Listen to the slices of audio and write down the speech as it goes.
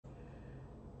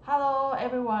Hello,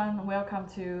 everyone. Welcome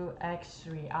to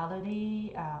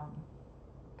XReality.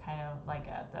 Kind of like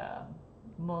the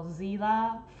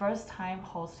Mozilla first time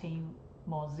hosting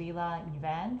Mozilla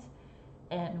event,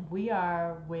 and we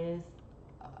are with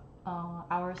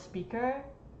our speaker.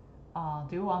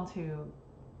 Do you want to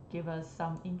give us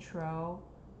some intro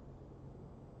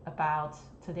about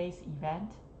today's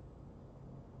event?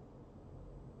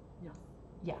 Yes.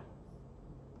 Yeah.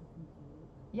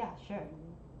 Yeah, sure.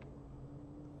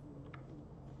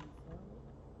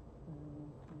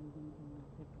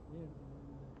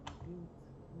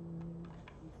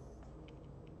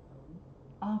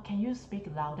 Can you speak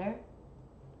louder?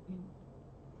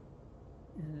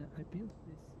 I built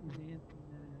this event in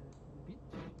the beach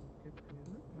in Cape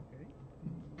Verde. Okay,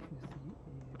 if you see,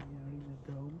 we are in a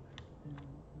dome, and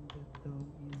that dome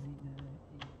is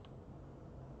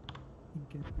in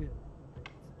Cape Verde.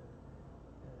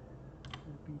 That's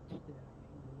a beach there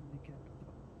in the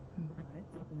capital, right?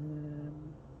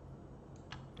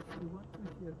 If you want to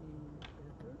hear me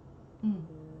better,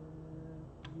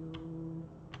 you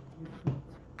should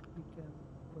become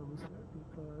closer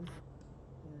because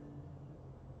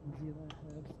Mozilla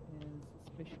has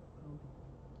special audio.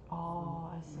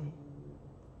 Oh, I see.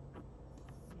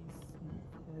 Since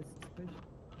it has special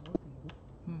audio,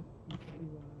 if you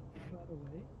are far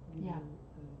away, you Yeah.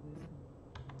 will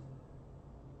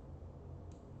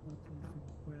listen not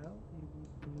listen well. You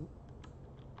need to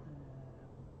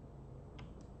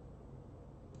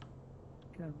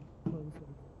come closer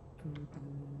to the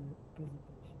presentation.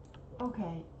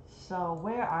 Okay, so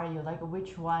where are you? Like,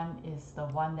 which one is the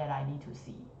one that I need to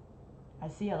see? I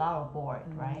see a lot of board,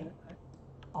 right?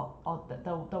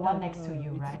 The one next to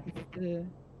you, right? It's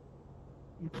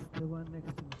the one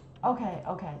next to me.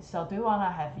 Okay. So do you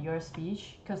wanna have your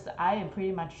speech? Cause I am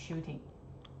pretty much shooting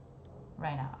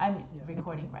right now. I'm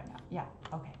recording right now. Yeah.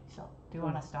 Okay. So do you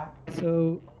wanna start?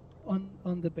 So on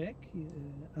the back,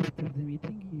 after the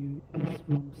meeting, this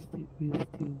room will still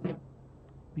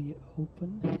be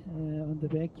open. On the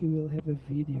back, you will have a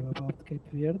video about Cape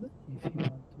Verde if you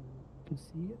want to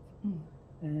see it.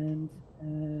 And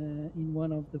in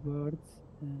one of the boards,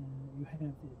 you have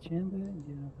the agenda, and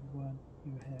the other one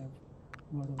you have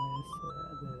more or less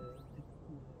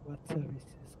what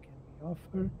services can we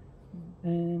offer.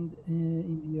 And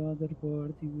in the other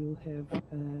board, you will have a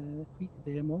quick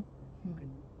demo. You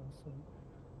can also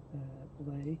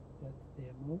play that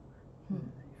demo if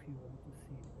you want to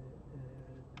see the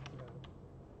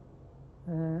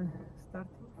crowd.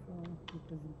 Starting from the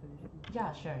presentation.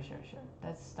 Yeah, sure.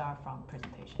 Let's start from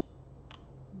presentation.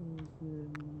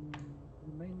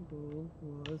 The main goal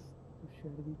was to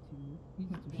share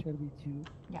with you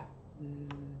yeah. the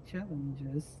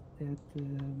challenges that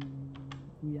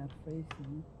we are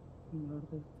facing in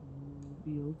order to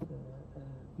build a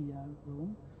VR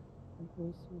room, and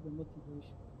also the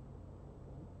motivation.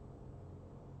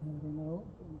 I don't know,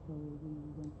 probably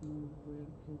you don't know where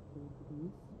Cape Verde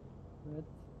is, but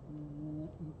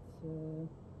it's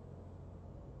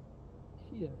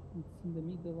here. It's in the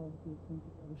middle of the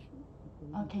Atlantic Ocean.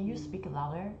 Can you speak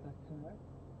louder? Dakar.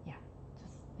 Yeah,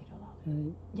 just a little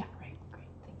louder. Yeah, right.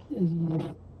 Great. Thank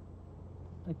you.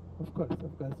 Of course.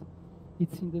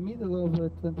 It's in the middle of the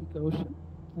Atlantic Ocean,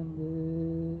 and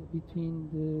between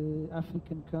the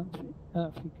African continent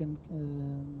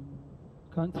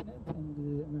and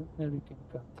the American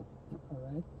continent. All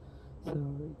right. So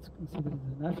it's considered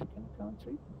an African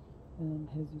country, and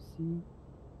as you see,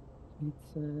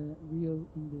 it's real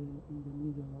in the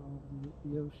middle of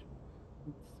the ocean.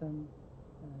 It's 10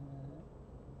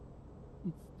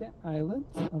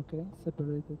 islands, okay,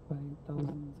 separated by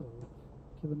thousands of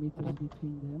kilometers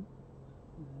between them,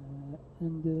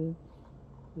 and the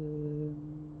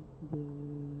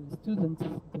students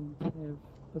don't have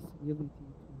possibility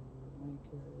to make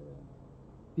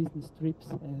business trips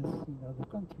as in other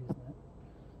countries.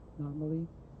 Normally,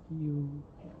 you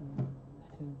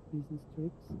have business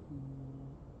trips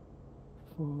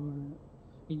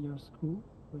in your school,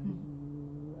 where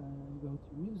you go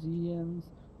to museums.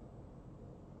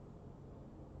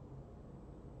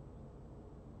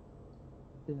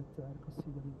 That are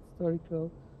considered historical.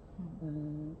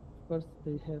 Of course,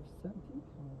 they have something,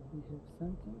 or we have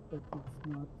something, but it's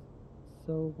not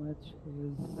so much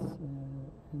as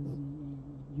in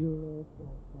Europe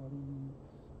or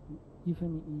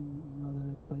even in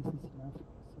other places in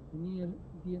Africa. So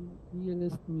the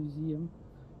nearest museum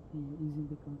is in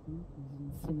the continent, is in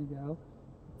Senegal.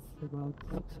 It's about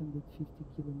 650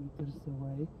 kilometers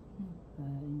away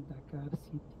in Dakar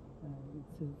city.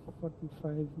 It's a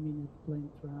 45-minute plane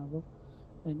travel,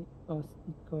 and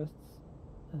it costs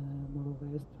more or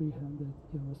less 300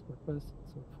 euros per person.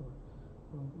 So for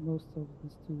for most of the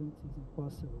students is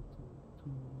impossible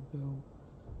to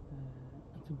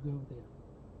go there.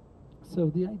 So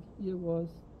the idea was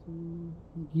to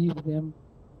give them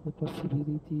the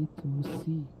possibility to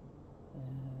see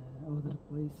other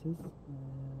places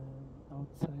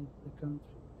outside the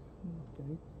country.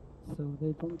 Okay, so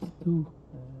they don't do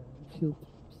field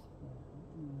trips.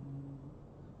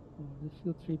 The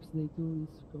field trips they do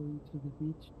is going to the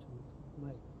beach to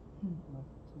play, not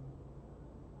to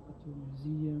a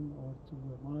museum or to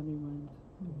a monument.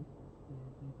 Okay? They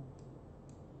don't do that.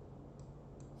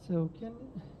 So can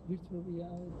virtual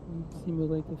reality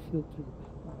simulate a field trip?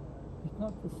 It's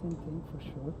not the same thing for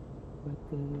sure, but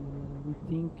we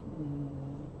think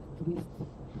at least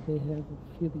they have a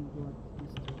feeling what it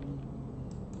is to be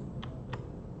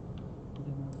in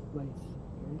another place.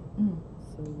 Okay?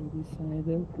 So we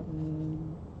decided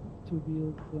to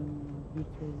build one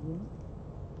virtual room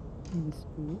in a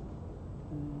school,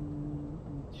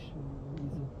 which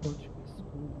is a Portuguese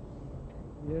school in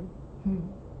Cape Verde.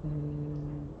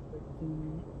 But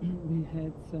we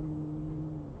had some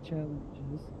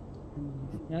challenges, and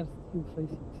we are still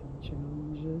facing some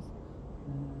challenges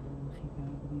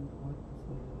regarding what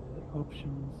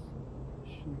options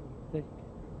should we take.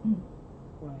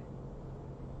 Why?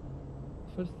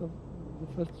 The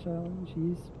first challenge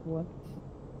is what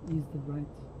is the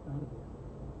right hardware.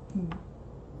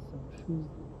 So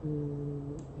choose the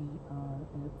VR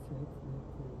headset that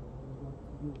we want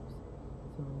to use.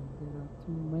 So there are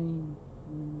two main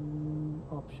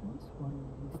options. One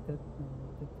is tethered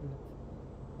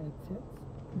headsets,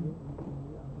 and the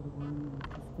other one is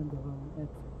the standalone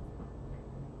headset.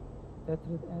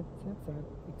 Tethered headsets are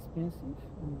expensive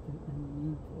and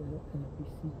need a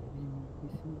PC, a gaming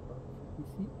PC or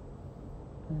PC.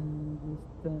 And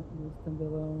the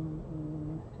standalone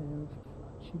have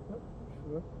cheaper,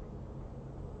 sure,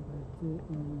 but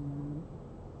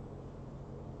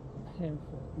have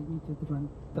limited run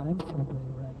time, so they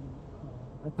run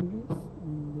batteries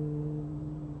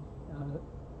and are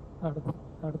harder to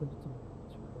repair.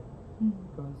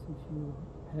 Because if you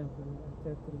have a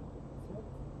tethered set,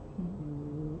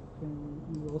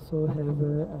 you also have a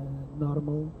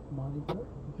normal monitor,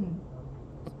 normal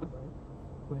display,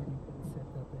 where you can set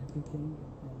up everything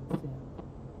and send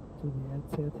to the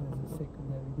headset as a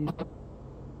secondary display.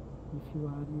 If you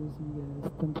are using a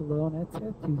standalone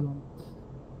headset, you don't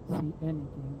see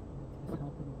anything that is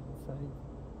happening inside the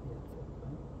headset,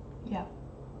 right? Yeah.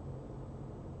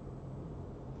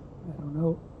 I don't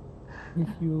know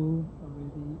if you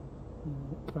already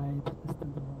tried a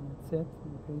standalone headset.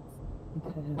 Okay, it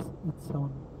has its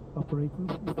own operating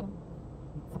system.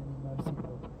 It's an immersive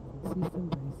operating system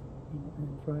based in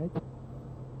Android,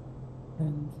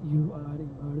 and you are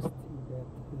immersed in that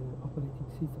operating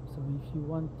system. So if you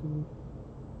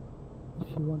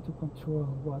want to control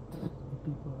what the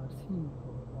people are seeing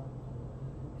or what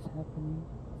is happening,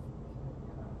 it's very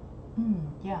hard.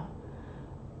 Yeah.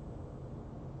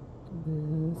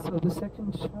 So the second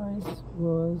challenge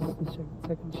was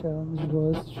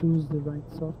choose the right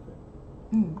software.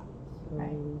 So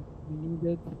right. we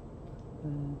needed,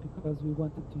 because we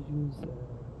wanted to use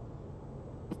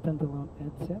standalone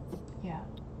headsets. Yeah.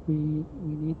 We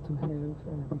need to have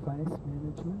device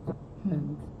management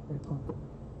and content.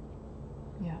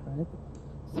 Yeah. Right.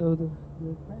 So the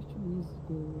question is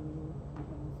the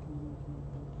device management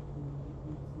that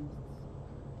exists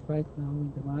right now in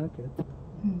the market.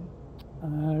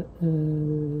 Are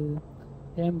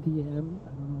MDM,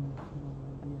 I don't know if you know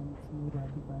MDM, it's mobile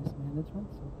device management.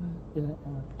 So there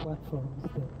are platforms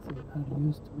that are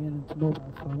used to manage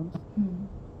mobile phones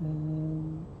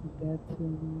that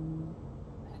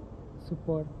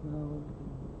support now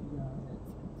VR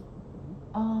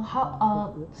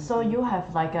headsets. So you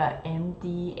have like a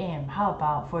MDM. How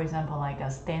about, for example, like a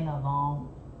standalone,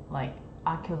 like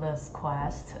Oculus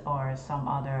Quest or some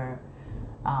other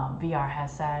VR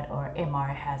headset or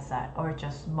MR headset, or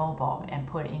just mobile and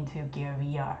put into Gear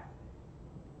VR?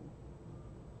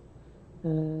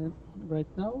 Right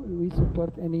now we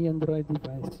support any Android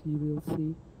device. You will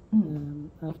see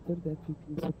after that we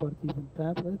can support even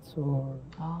tablets or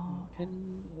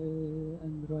any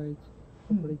Android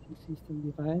operating system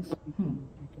device we can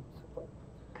support.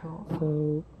 Cool.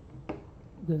 So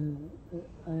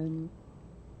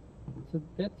so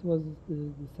that was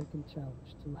the second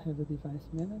challenge, to have a device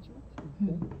management,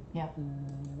 okay?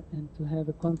 And to have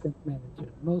a content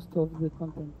manager. Most of the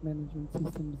content management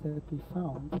systems that we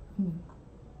found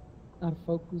are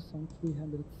focused on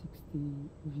 360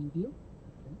 video,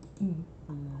 okay?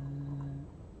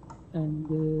 And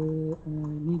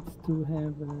needs to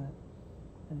have a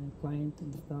client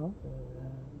installed,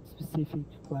 specific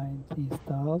client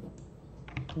installed,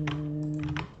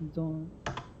 don't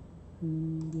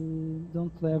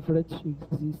don't leverage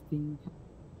existing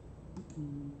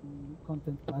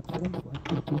content platforms like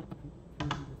YouTube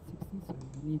 360. So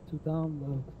you need to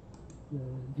download the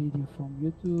video from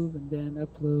YouTube and then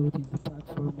upload in the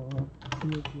platform or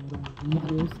build your own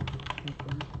videos.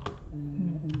 Okay.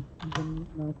 And even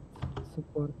not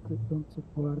don't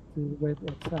support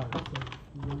WebXR. So if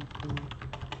you want to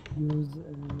use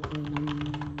any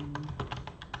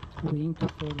link for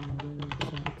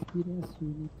WebXR experience, you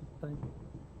need to type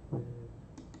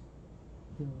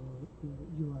the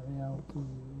URL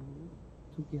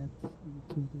to get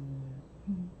into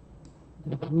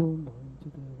the room or into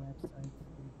the website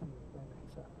with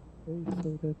WebXR. Okay, so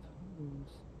that was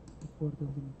for the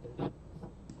limitations.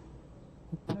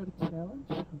 The third challenge,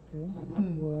 okay,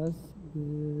 was the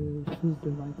choose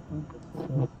the right content.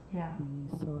 So we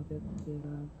saw that there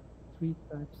are 3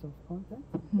 types of content: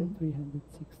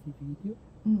 360 video,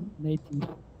 native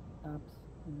apps,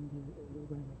 and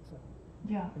WebXR.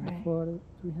 And for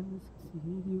 360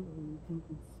 video, we think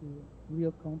it's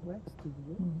real complex to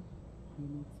do. You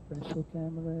need special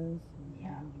cameras, you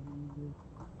need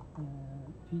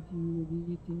video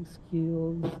editing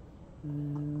skills.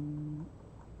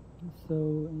 So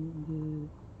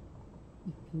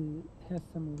it has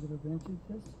some other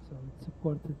advantages. So it's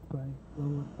supported by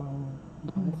lower power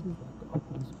devices like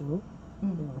Oculus Go.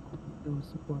 Oculus Go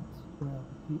supports well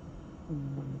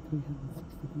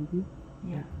 360 video.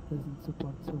 But it doesn't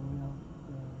support so well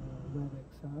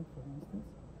WebXR, for instance.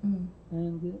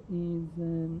 And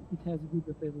it has good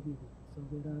availability. So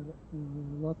there are a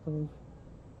lot of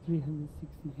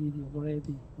 360 video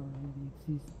already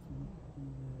exists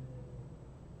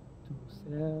to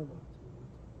sell or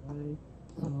to buy.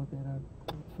 So there are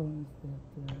platforms that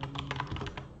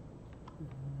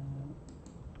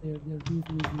their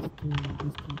business is to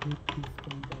distribute this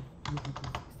kind of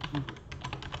 360 video.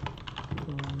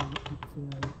 So it's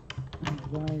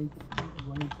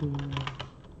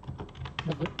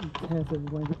it has a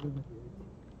wide availability.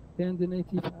 Then the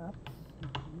native apps,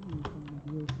 you can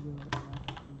build your app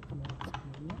with your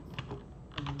experience.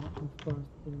 Of course,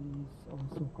 there is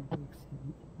also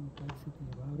complexity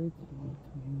about it. You need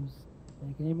to use a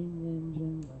gaming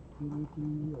engine like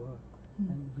Unity or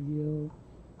Unreal,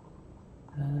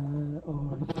 or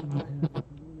if you have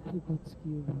a good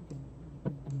skill, you can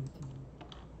do it in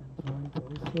Android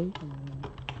also.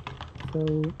 So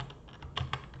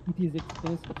it is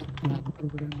expensive to do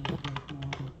programmers right now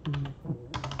that do it are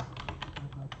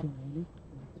not too many,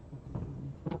 particularly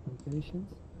applications.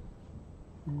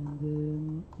 And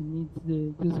it needs the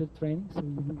user training, so you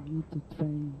need to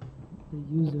train the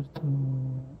user to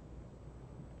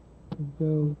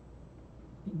go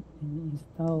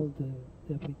install the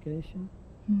application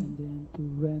and then to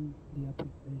run the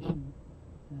application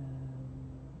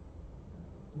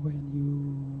when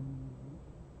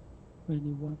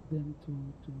you want them to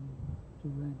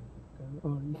run, okay?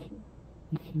 Or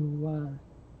if you are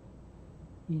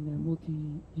in a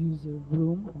multi-user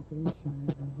room, okay, if you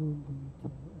have a room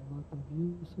with a lot of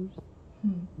users,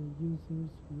 the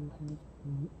users will have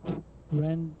to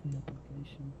run the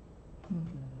application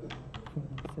for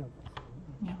themselves.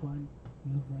 So each one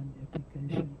will run the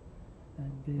application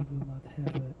and they will not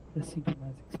have a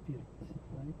synchronized experience,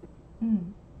 right?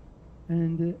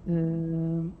 And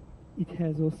it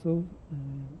has also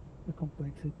a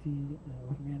complexity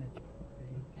of management.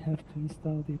 Okay? You have to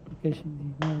install the application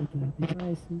in all the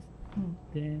devices,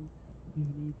 then you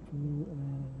need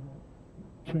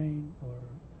to train or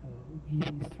give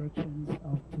instructions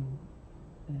how to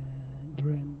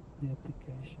run the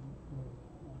application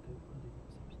on the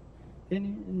users. And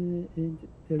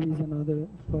there is another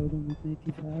problem with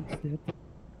native apps that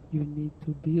you need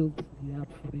to build the app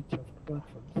for each of the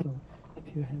platforms. So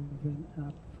if you have an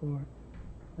app for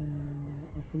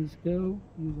Oculus Go,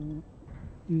 you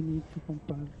need to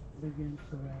compile again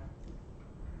for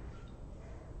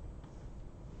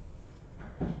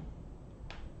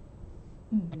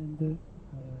and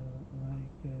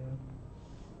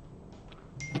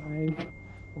Drive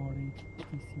or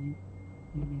HTC,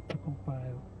 you need to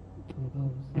compile to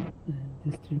those and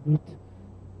distribute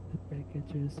the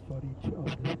packages for each of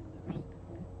the vendors.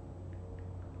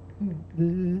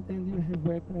 Then you have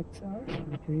WebXR.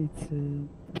 Okay, it's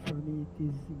for me it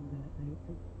is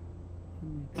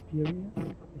in experience.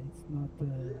 It's not a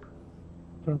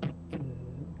product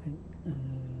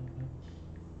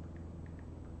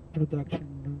production.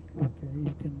 Okay,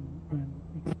 you can run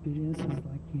experiences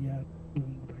like we are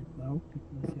doing right now with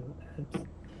Mozilla apps,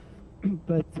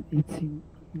 but it's in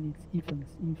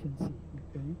its infancy.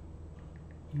 Okay,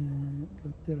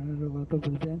 But there are a lot of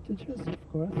advantages,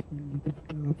 of course, when you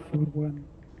develop for one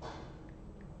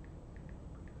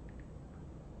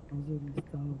browser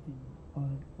installed in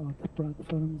all the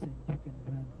platforms, and you can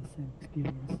run the same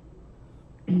experience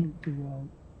to all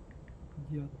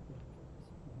the other platforms.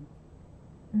 Right?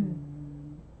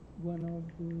 One of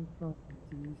the problems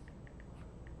is,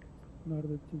 in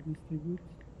order to distribute,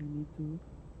 you need to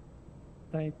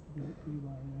type the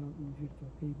URL in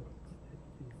virtual keyboards.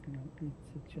 It's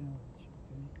a challenge.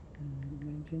 Okay,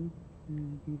 imagine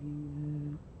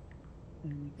giving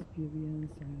an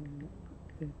experience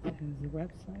that has a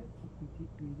website with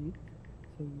it.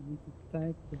 So you need to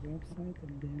type the website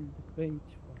and then the page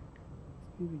for the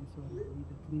experience, or you need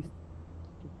at least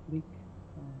to click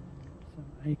on some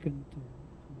icon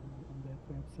on that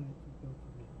website to go to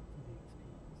the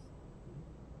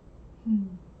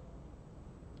experience.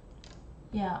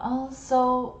 Yeah.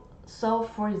 So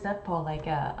for example, like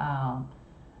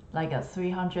a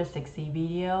 360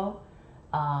 video,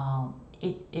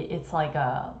 it's like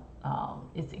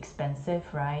it's expensive,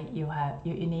 right? You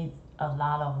need a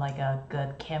lot of like a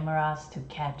good cameras to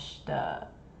catch the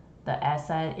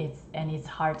asset. It's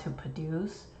hard to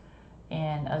produce.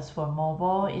 And as for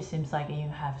mobile, it seems like you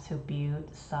have to build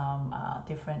some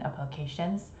different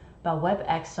applications. But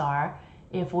WebXR,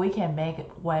 if we can make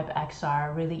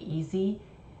WebXR really easy,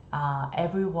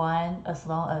 everyone, as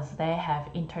long as they have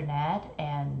internet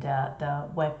and the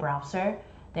web browser,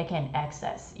 they can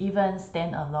access. Even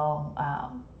standalone,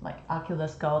 like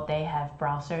Oculus Go, they have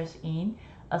browsers in.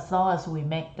 As long as we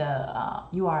make the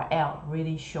URL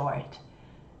really short,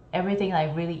 everything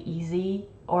like really easy.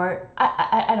 Or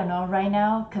I don't know right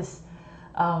now, because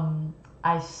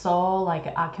I saw like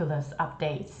Oculus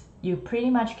updates. You pretty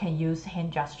much can use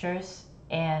hand gestures,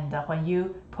 and when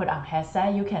you put on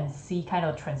headset, you can see kind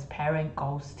of transparent,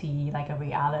 ghosty, like a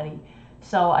reality.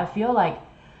 So I feel like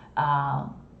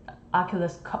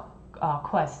Oculus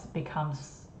Quest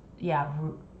becomes, yeah,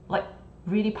 like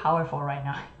really powerful right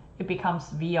now. It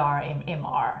becomes VR and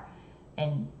MR,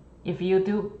 and if you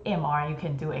do MR, you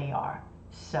can do AR.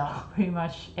 So pretty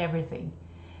much everything.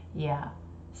 Yeah.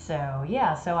 So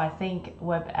I think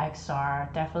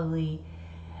WebXR definitely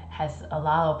has a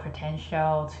lot of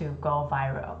potential to go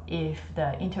viral if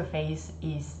the interface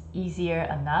is easier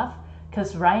enough.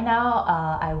 Because right now,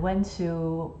 I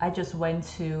just went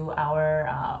to our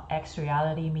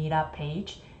XReality Meetup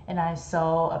page, and I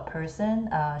saw a person,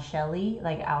 Shelly,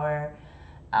 like our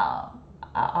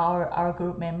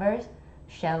group members,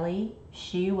 Shelly.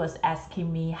 She was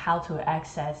asking me how to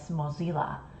access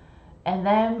Mozilla, and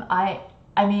then I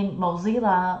mean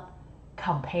Mozilla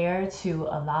compared to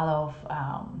a lot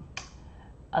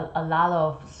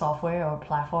of software or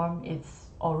platform, it's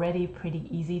already pretty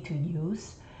easy to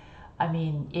use. I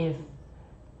mean, if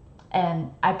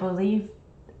and I believe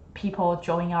people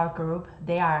join our group,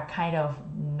 they are kind of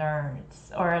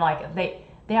nerds, or like they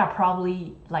are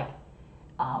probably like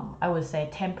I would say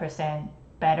 10%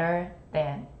 better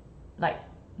than like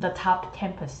the top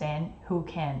 10% who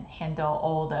can handle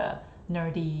all the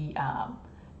nerdy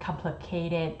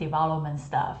complicated development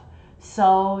stuff.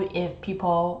 So if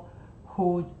people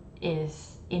who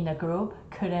is in the group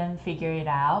couldn't figure it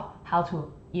out how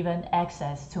to even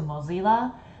access to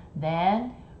Mozilla,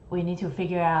 then we need to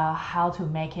figure out how to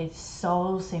make it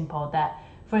so simple that,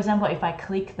 for example, if I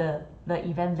click the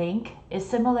event link, it's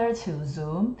similar to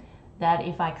Zoom, that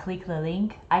if I click the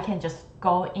link, I can just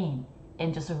go in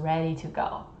and just ready to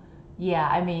go. Yeah,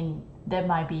 I mean, that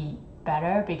might be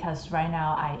better, because right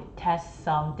now I test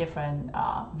some different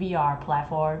VR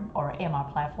platform or MR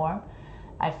platform.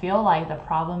 I feel like the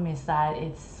problem is that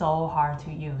it's so hard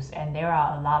to use, and there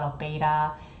are a lot of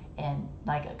beta and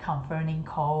like a confirming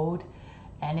code,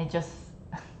 and it just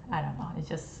I don't know, it's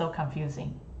just so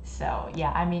confusing. So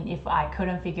yeah, I mean, if I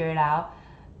couldn't figure it out,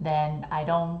 then I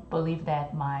don't believe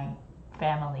that my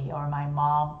family or my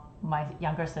mom, my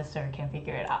younger sister can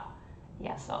figure it out.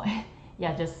 Yeah, so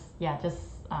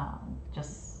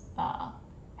just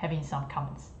having some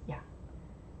comments. Yeah.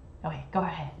 Okay, go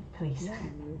ahead, please. Yeah,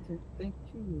 thank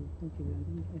you. I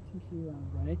think you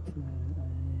are right.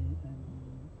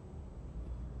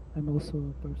 I'm also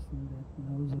a person that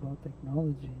knows about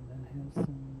technology, and I have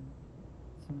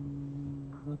some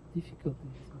not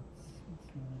difficulties.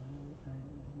 I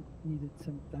needed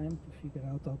some time to figure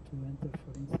out how to enter,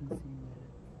 for instance,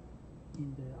 in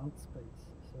the outspace.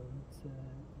 So it's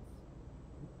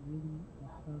really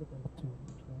harder to enter in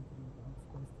the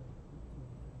outspace than to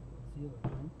enter in Mozilla,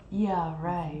 right? Yeah,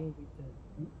 right. Mozilla,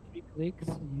 with 3 clicks,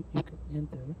 you can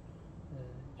enter.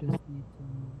 Just need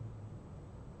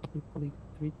to click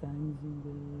 3 times in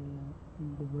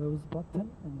the rose button,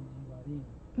 and you are in.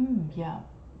 Yeah.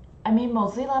 I mean,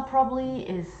 Mozilla probably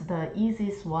is the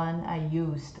easiest one I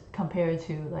used compared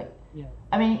to like, Yeah.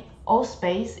 I mean,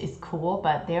 Allspace is cool,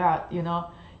 but there are,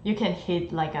 you can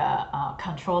hit like a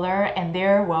controller and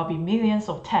there will be millions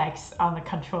of texts on the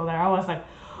controller. I was like,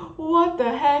 what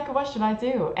the heck? What should I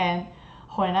do? And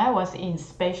when I was in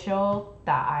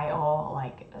spatial.io,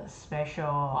 like a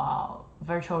special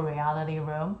virtual reality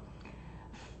room,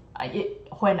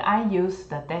 when I used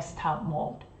the desktop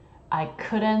mode, I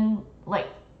couldn't like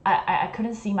I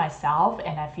couldn't see myself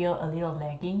and I feel a little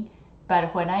lagging.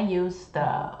 But when I use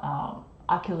the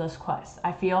Oculus Quest,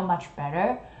 I feel much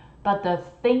better. But the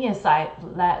thing is, I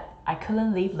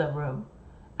couldn't leave the room.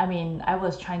 I mean, I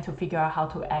was trying to figure out how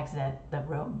to exit the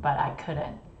room, but I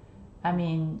couldn't. I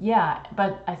mean, yeah,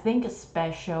 but I think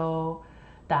Spatial.io,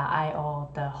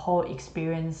 the whole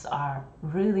experience are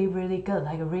really, really good,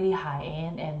 like really high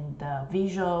end, and the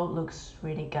visual looks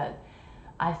really good.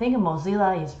 I think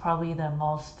Mozilla is probably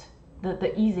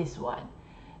the easiest one.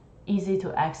 Easy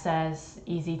to access,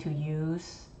 easy to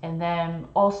use, and then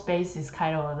Allspace is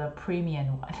kind of the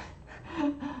premium one.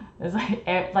 It's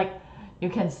like you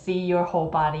can see your whole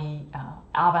body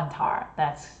avatar.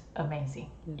 That's amazing.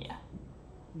 Yes. Yeah.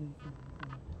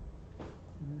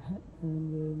 Yes,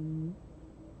 and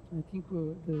I think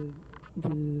the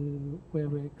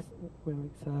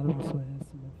WebXR also has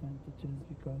some advantages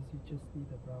because you just need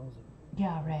a browser.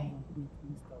 Yeah, You right. don't need to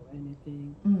install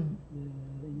anything. Mm.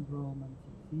 The enrollment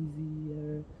is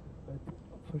easier, but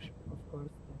of course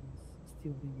there is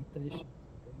still limitations.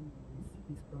 Okay?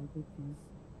 This project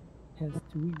has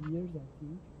 2 years, I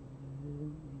think, and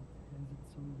it has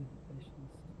its own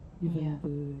limitations. Even Yeah. the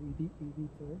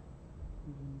editor,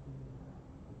 even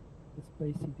the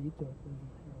space editor doesn't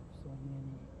have so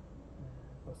many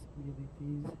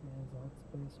possibilities as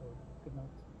Outspace, or you cannot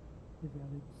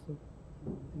develop so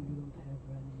you don't have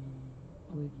any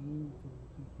plugin to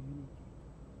Unity to make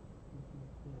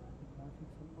the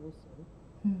graphics, and also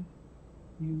Mm.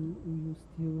 you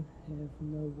still have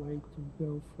no way to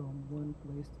go from one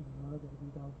place to the other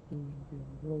without doing the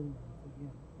enrollment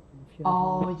again. If you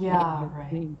Oh, have yeah, a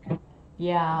right. link, if you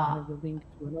Yeah. have a link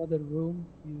to another room,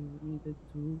 you needed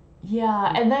to Yeah,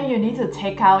 click and then you need to into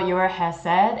take the out your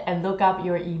headset and look up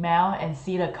your email and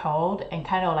see the code and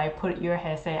kind of like put your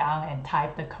headset on and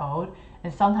type the code.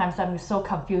 And sometimes I'm so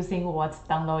confusing what's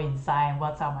download inside and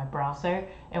what's on my browser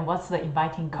and what's the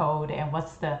inviting code and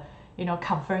what's the,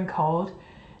 confirm code.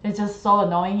 It's just so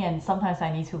annoying, and sometimes I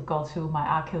need to go to my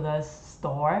Oculus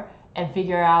store and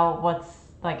figure out what's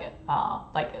like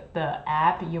the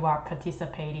app you are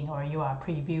participating or you are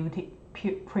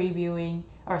previewing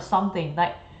or something.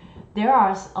 Like there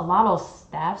are a lot of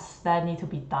steps that need to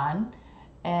be done,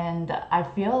 and I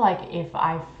feel like if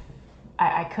I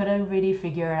couldn't really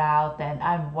figure it out, then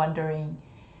I'm wondering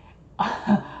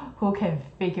who can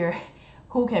figure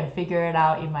who can figure it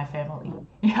out in my family.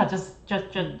 Yeah,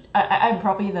 I'm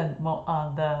probably the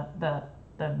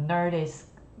nerdiest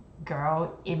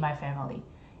girl in my family.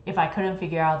 If I couldn't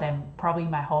figure out, then probably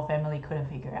my whole family couldn't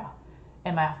figure out,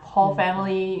 and my whole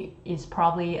family is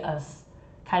probably as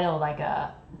kind of like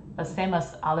a same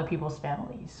as other people's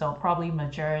family. So probably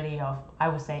majority of, I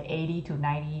would say, 80 to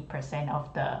 90%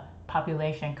 of the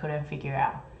population couldn't figure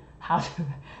out how to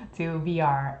do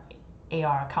VR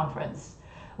AR conference,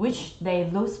 which they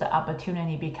lose the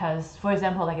opportunity because, for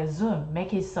example, like a Zoom,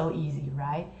 make it so easy,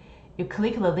 right? You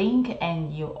click the link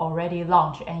and you already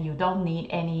launch, and you don't need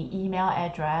any email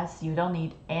address, you don't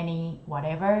need any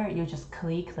whatever. You just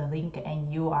click the link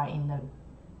and you are in the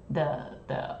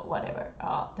whatever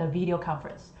the video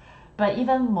conference. But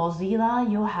even Mozilla,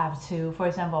 you have to, for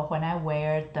example, when I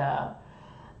wear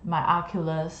my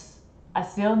Oculus, I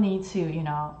still need to,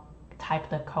 type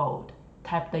the code,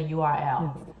 type the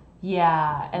URL. Yes.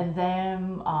 Yeah, and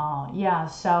then yeah,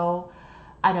 so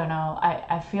I don't know.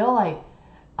 I feel like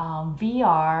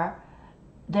VR,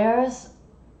 there's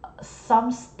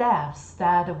some steps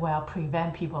that will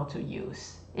prevent people to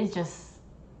use. It's just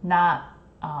not,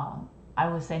 I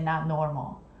would say, not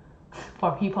normal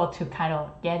for people to kind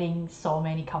of getting so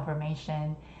many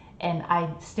confirmation, and I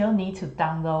still need to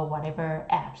download whatever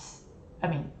apps. I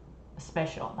mean,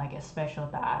 special like a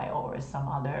special.io or some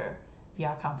other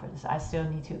VR conference. I still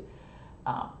need to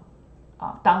uh,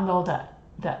 download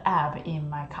the app in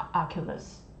my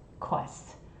Oculus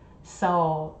Quest.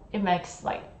 So it makes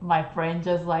like my brain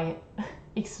just like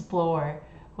explore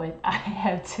when I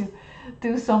have to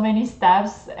do so many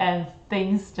steps and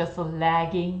things just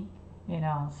lagging,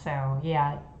 So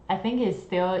yeah, I think it's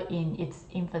still in its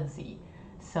infancy.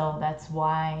 So that's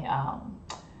why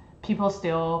people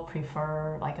still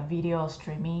prefer like a video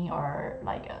streaming or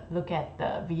like look at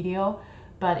the video.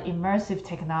 but immersive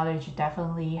technology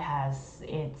definitely has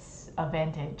its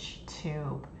advantage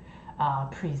to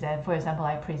present. For example,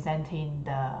 like presenting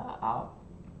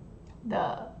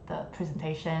the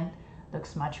presentation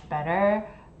looks much better,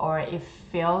 or it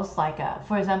feels like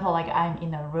for example, like I'm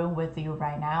in a room with you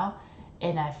right now,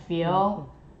 and I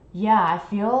feel, yeah, I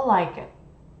feel like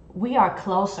we are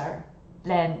closer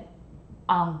than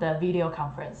on the video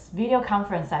conference. Video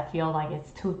conference, I feel like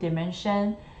it's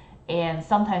two-dimension, and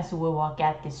sometimes we will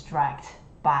get distracted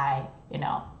by,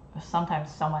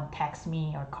 sometimes someone texts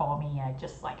me or call me, I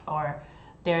just like, or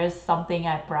there's something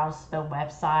I browse the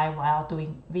website while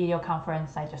doing video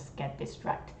conference, I just get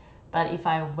distracted. But if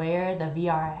I wear the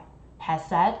VR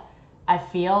headset, I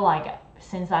feel like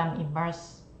since I'm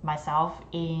immersed myself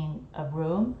in a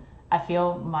room, I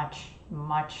feel much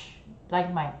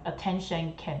like my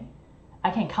attention I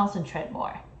can concentrate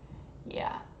more.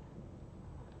 Yeah.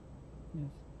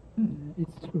 Yes,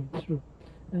 it's true, it's true.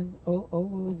 And all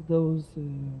of those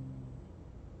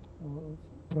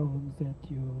problems that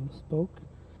you spoke,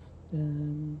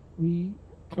 we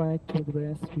try to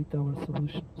address with our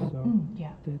solution. So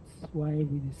Yeah. that's why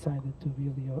we decided to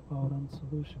build our own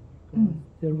solution, because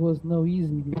there was no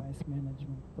easy device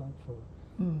management platform,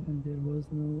 and there was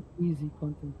no easy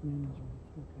content management.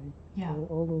 Okay. Yeah. So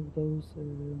all of those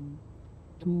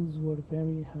tools were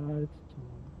very hard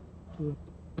to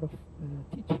a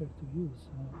teacher to use.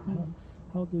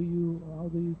 How do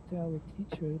you tell a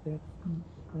teacher that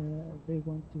they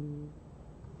want to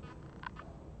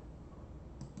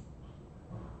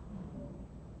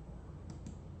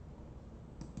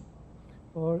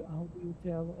or how do you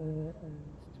tell a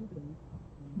student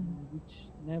which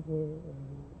never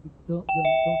don't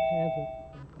have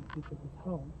a computer at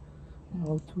home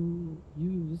how to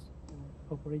use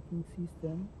operating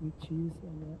system which is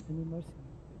an immersive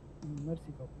operating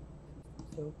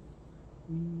system? So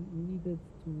we needed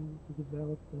to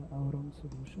develop our own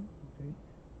solution, okay,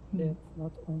 that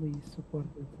not only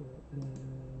supported the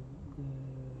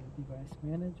device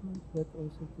management, but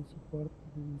also to support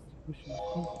the distribution of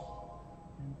content.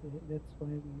 And that's why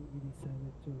we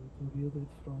decided to build it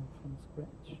from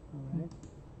scratch, all right?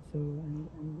 So,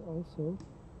 and also,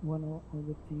 one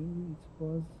other thing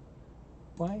was,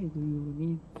 why do you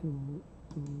need to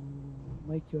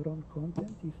make your own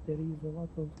content if there is a lot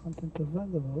of content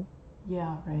available?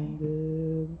 Yeah, right.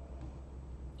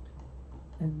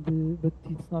 But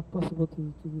it's not possible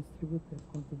to distribute that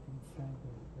content inside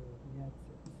the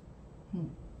headsets.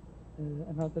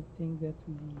 Another thing that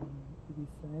we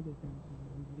decided and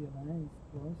we realized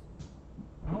was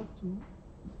how to,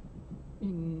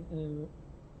 in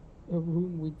a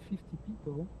room with 50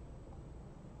 people,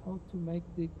 how to make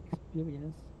the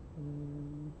experience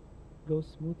go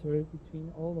smoother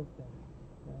between all of them,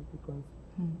 right? Because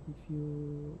if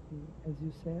you, as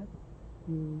you said,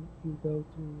 you go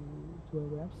to a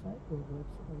website or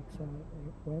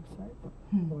website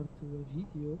or to a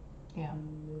video,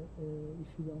 and if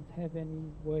you don't have any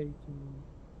way to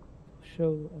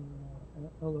show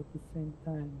all at the same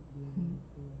time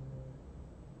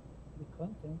the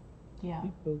content,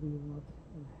 people will not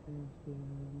have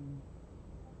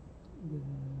the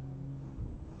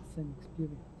same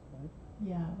experience, right?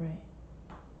 Yeah, right.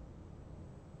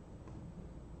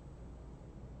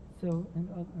 So, and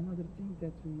another thing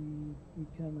that we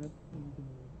come up with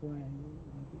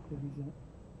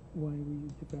why we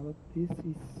developed this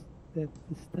is that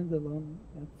the standalone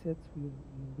headsets will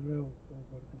grow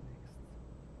over the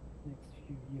next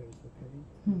few years. Okay,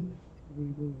 we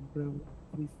will grow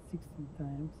at least 16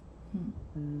 times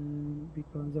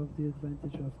because of the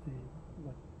advantage of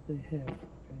what they have.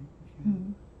 Okay,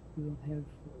 if you don't have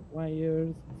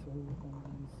wires, it's all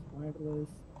always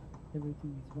wireless.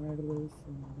 Everything is wireless,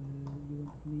 and you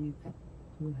don't need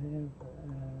to have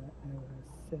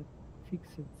a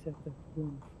fixed setup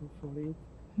room for it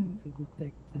to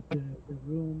detect the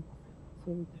room. So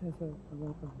it has a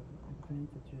lot of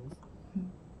advantages.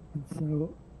 And so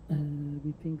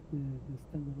we think the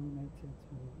standalone headsets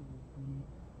will be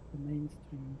the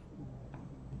mainstream in a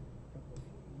couple of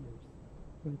years.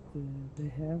 But they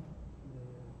have the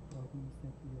problems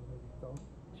that we already talked,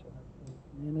 which are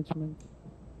management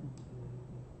and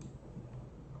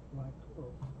lack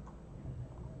of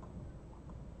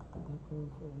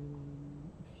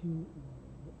few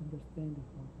understanding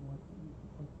of what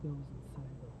goes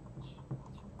inside of each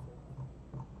headset.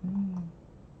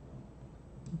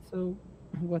 And so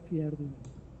what we are doing,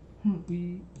 we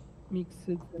mixed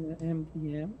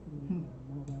MDM,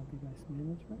 mobile device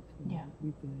management,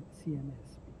 with the CMS,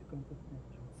 with the content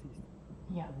management system.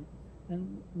 Yeah. Right? And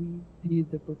we did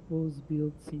the proposed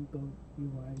build simple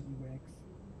UI UX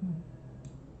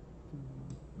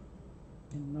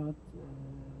and not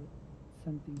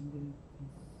something that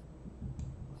is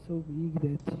so big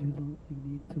that you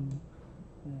need to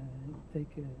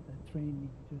take a training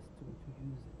just to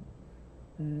use it.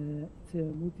 It's a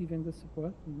multi-vendor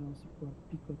support. We now support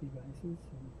Pico devices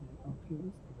and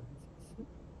Oculus devices,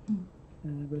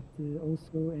 but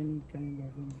also any kind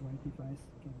of Android device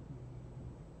can be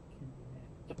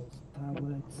managed. Also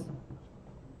tablets,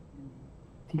 any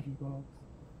TV box.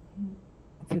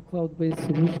 It's a cloud-based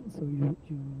solution, so you don't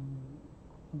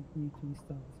need to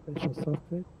install special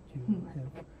software.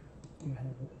 You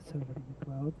have a server in the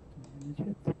cloud to manage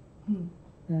it.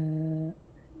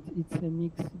 It's a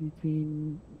mix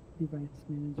between device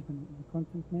management and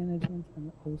content management,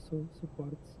 and also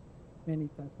supports many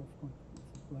types of content,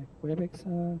 like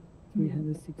WebXR,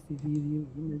 360 video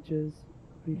images,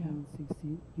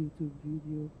 360 YouTube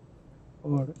video,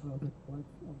 or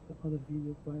other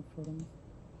video platforms,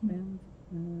 and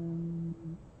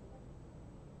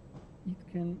it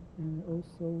can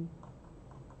also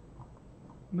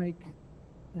make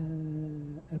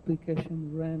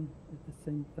application run at the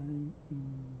same time in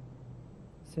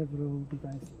several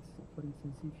devices. For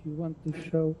instance, if you want to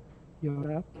show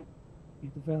your app, you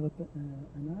develop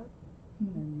an app,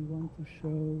 and you want to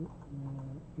show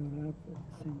your app at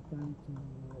the same time to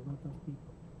a lot of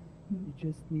people. You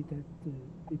just need that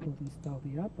people install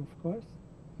the app, of course,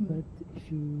 but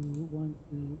if you want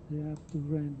the app to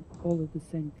run all at the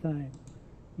same time,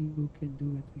 you can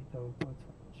do it with our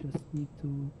platform. Just need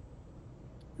to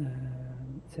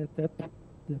set up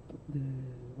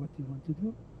what you want to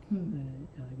do. I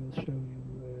will show you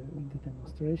in the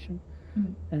demonstration,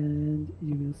 and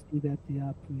you will see that the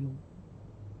app will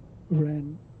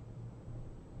run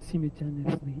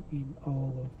simultaneously in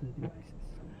all of the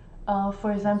devices.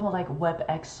 For example, like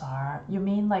WebXR, you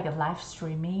mean like a live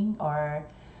streaming, or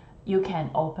you can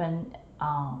open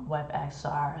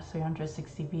WebXR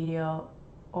 360 video,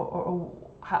 or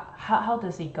how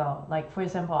does it go? Like, for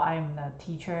example, I'm the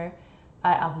teacher,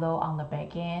 I upload on the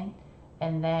backend,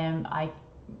 and then I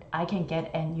can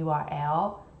get an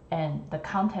URL, and the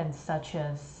content such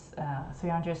as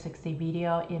 360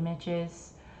 video,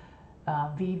 images,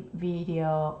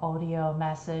 video, audio,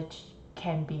 message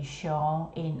can be shown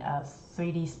in a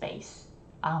 3D space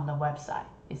on the website.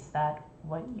 Is that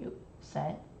what you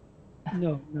said?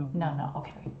 No.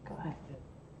 Okay, go ahead.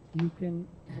 You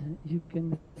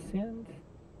can send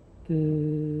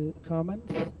the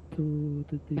comments to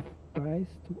the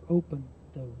device to open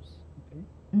those. Okay.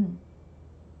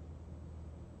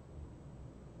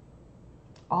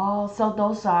 Oh, so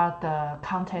those are the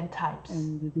content types.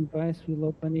 And the device will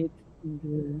open it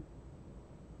in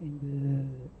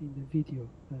the video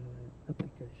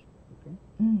application. Okay.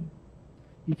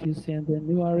 If you send an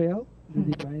URL, the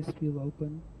device will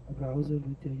open a browser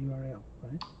with the URL,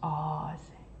 right? Oh, I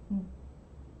see.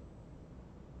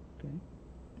 Okay.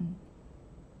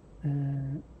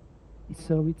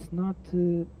 So it's not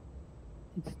a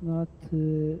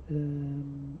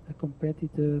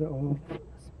competitor of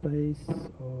Space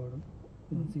or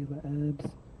Mozilla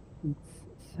Apps. It's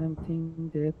something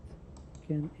that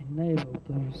can enable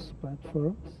those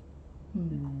platforms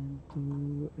and to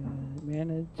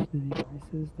manage the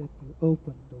devices that will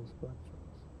open those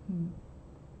platforms.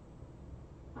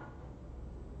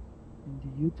 In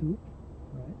the YouTube,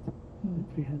 right, the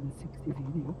 360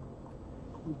 video,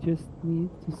 you just need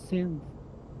to send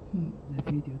the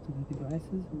video to the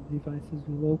devices, and the devices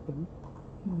will open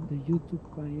the YouTube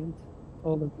client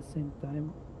all at the same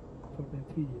time for that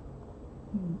video.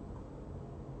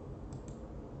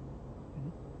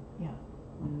 Okay. Yeah.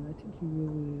 I think you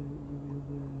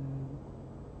will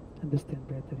understand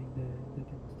better in the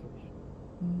demonstration.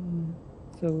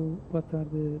 So, what are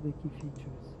the key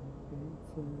features? Okay,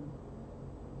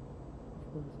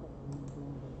 it's of course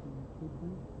all the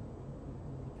equipment. You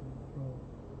need to control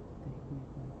the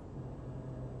equipment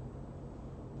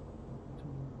to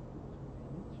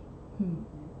manage.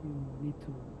 You need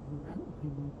to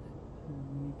remote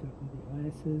monitor the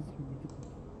devices. You need to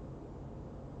control.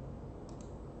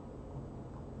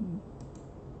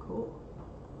 Cool.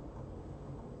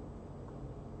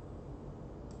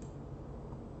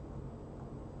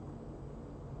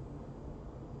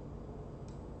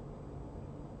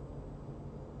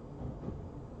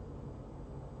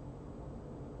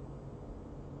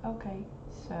 Okay,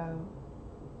 so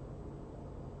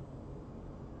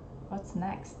what's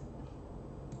next?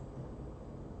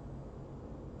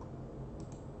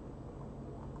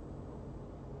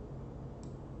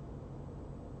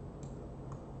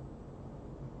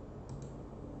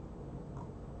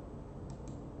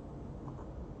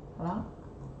 Hello?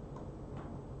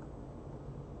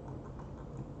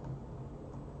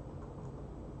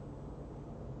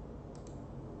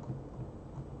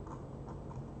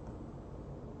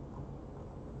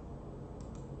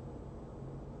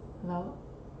 Hello?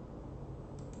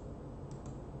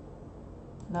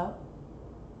 Hello?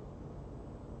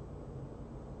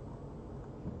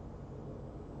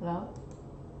 Hello?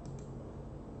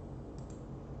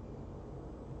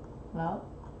 Hello?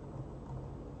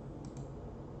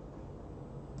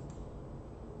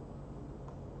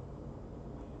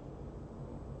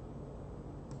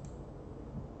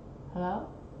 Hello?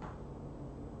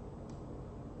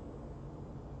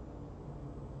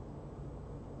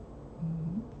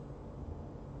 Mm-hmm.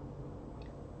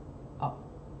 Oh,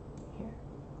 here.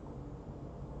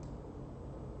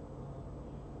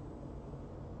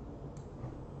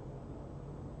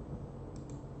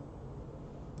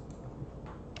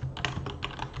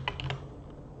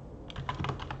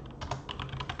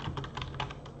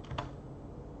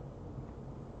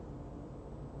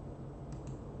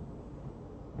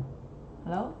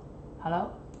 Hello?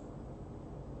 Hello?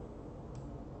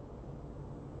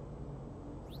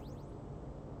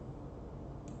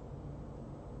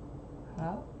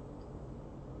 Hello?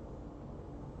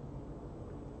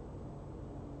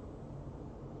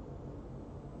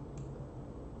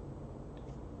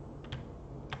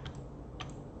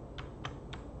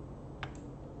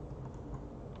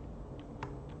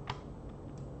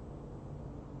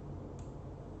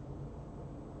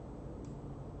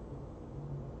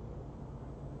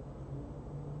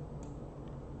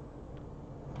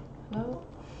 Hello?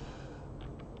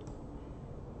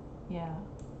 Yeah.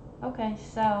 Okay,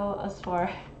 so as for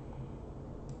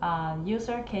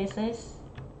user cases,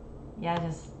 yeah,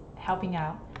 just helping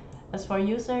out. As for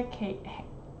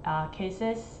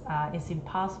cases, it's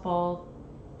impossible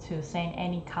to send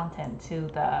any content to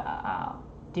the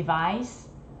device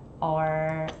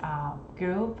or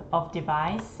group of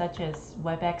device such as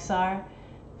WebXR,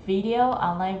 video,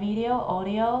 online video,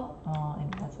 audio,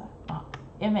 and what's that?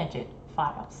 Image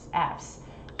files, apps.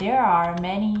 There are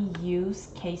many use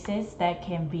cases that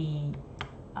can be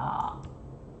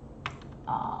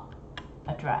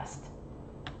addressed.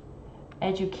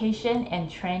 Education and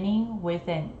training with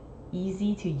an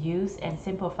easy to use and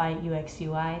simplified UX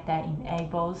UI that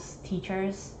enables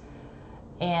teachers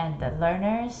and the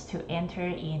learners to enter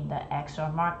in the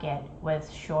XR market with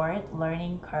short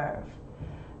learning curve.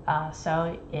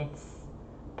 So it's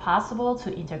possible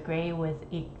to integrate with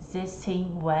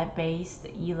existing web-based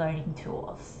e-learning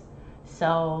tools.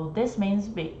 So this means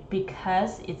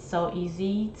because it's so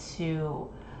easy to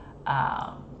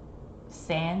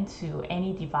send to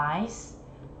any device,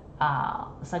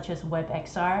 such as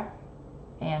WebXR,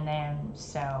 and then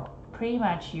so pretty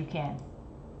much you can,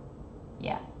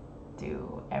 yeah,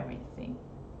 do everything.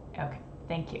 Okay,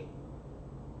 thank you.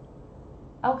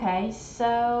 Okay,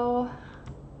 so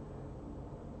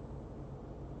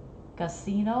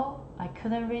Casino, I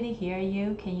couldn't really hear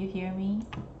you. Can you hear me?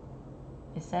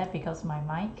 Is that because of my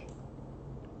mic?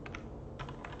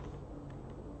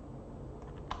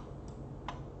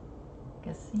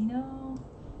 Casino?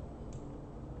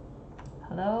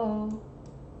 Hello?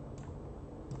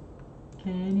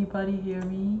 Can anybody hear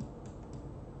me?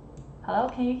 Hello,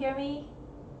 can you hear me?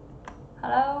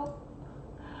 Hello?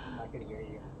 I can hear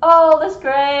you. Oh, that's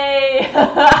great!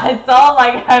 I thought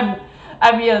like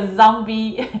I'm in a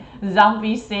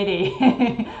zombie city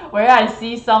where I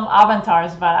see some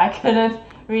avatars, but I couldn't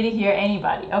really hear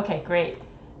anybody. Okay, great.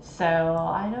 So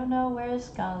I don't know where's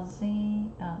Gazilo.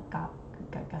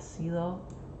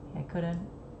 I couldn't.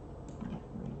 Yeah,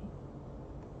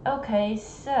 really. Okay,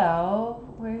 so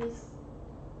where's?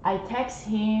 I text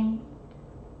him.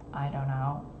 I don't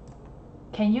know.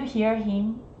 Can you hear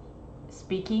him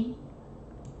speaking?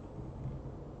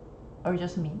 Or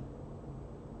just me?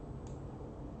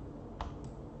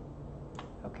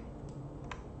 Okay.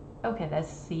 Okay, let's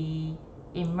see.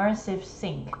 Immersive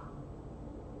sync.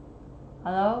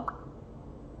 Hello?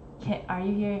 Are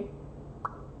you here?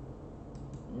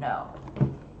 No.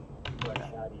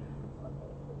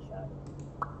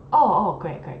 Oh,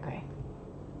 great.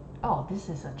 Oh, this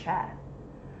is a chat.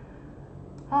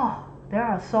 Oh, there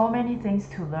are so many things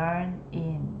to learn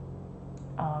in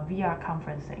VR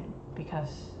conferencing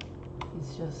because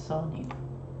it's just so new.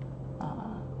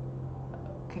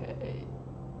 Okay.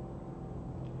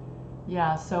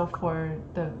 Yeah, so for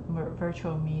the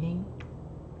virtual meeting,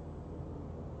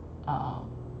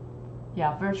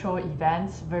 yeah, virtual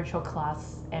events, virtual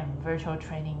class, and virtual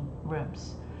training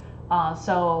rooms.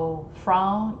 So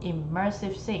from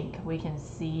Immersive Sync, we can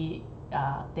see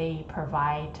they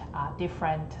provide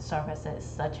different services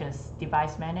such as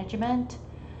device management,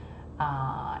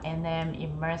 and then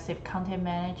immersive content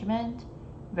management,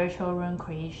 virtual room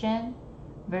creation,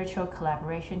 virtual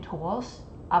collaboration tools,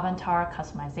 avatar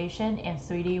customization, and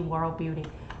 3D world building.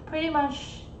 Pretty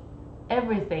much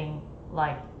everything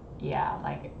like yeah,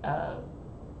 like a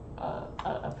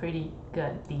pretty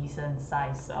good, decent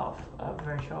size of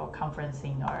virtual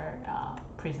conferencing or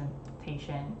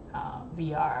presentation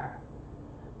VR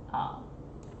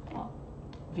well,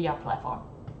 VR platform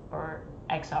or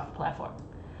XR platform.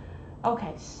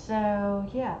 Okay, so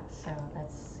yeah, so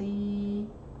let's see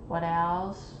what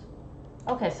else.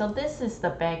 Okay, so this is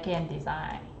the backend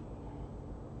design.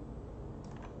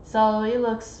 So it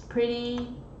looks pretty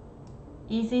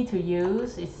easy to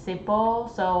use. It's simple.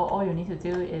 So all you need to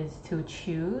do is to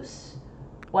choose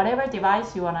whatever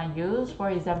device you want to use. For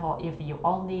example, if you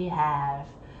only have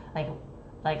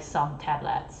like some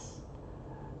tablets,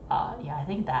 yeah, I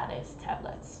think that is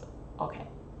tablets. Okay,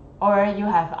 or you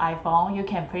have iPhone, you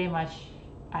can pretty much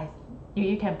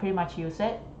you can pretty much use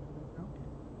it.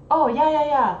 Oh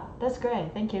yeah, that's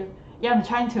great, thank you. Yeah, I'm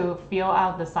trying to fill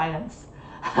out the silence.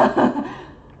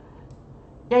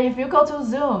 Yeah, if you go to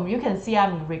Zoom, you can see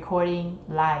I'm recording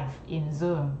live in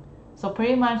Zoom. So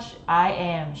pretty much I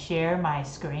am share my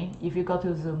screen if you go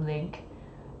to Zoom link,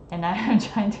 and I am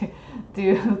trying to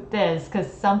do this because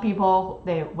some people,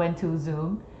 they went to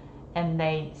Zoom and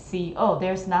they see, oh,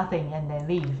 there's nothing, and they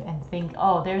leave and think,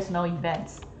 oh, there's no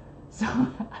events. So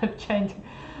I'm trying to,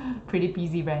 pretty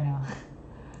busy right now.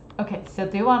 Okay, so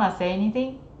do you want to say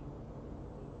anything?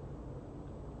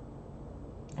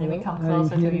 And we come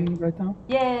closer to you. Right now?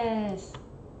 Yes.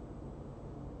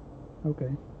 Okay.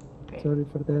 Great. Sorry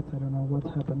for that. I don't know what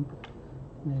happened.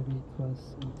 Maybe it was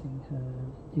something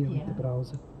here with the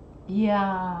browser.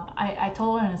 Yeah, I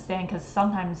totally understand because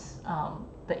sometimes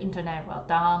the internet will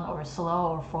down or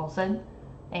slow or frozen,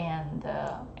 and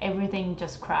everything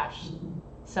just crashed.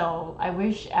 So I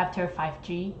wish after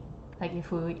 5G, like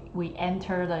if we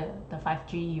enter the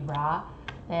 5G era,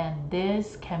 then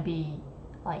this can be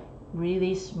like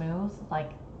really smooth,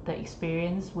 like the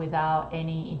experience without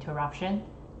any interruption,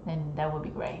 then that would be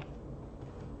great.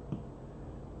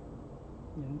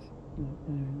 Yes,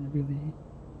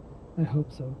 I hope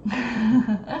so.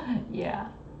 Yeah,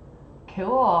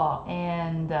 cool.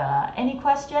 And any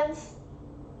questions?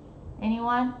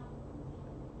 Anyone?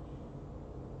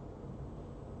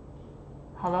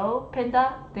 Hello,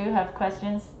 Pinda? Do you have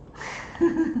questions?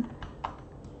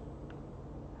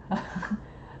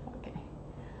 Okay.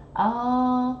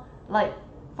 Like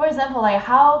for example, like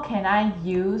how can I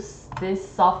use this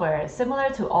software similar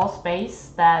to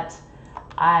Allspace that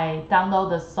I download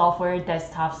the software,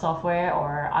 desktop software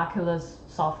or Oculus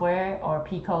software or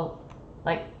Pico,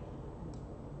 like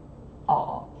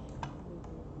oh.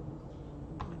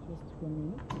 Just 1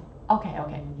 minute. Okay.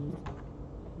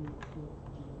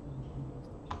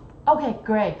 Okay,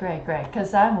 great.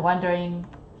 Because I'm wondering,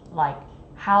 like,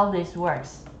 how this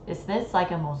works. Is this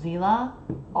like a Mozilla,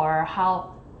 or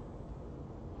how,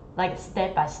 like,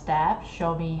 step by step?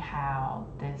 Show me how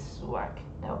this work.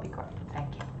 That would be great.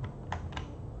 Thank you.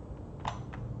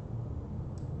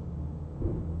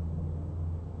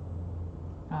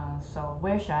 So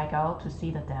where should I go to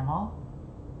see the demo?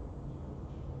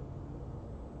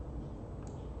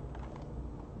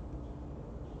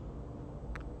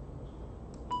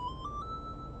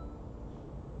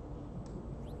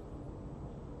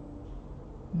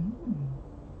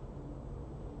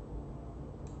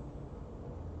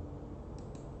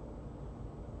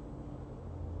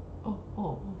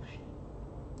 Oh, shit.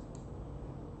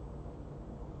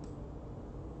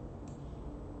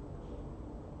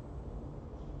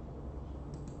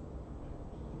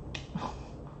 Oh,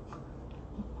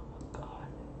 God.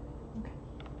 Okay.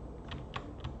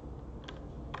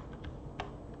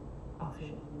 Oh,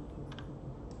 shit.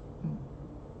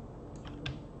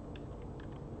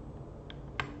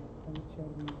 Share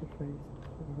the interface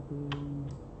for the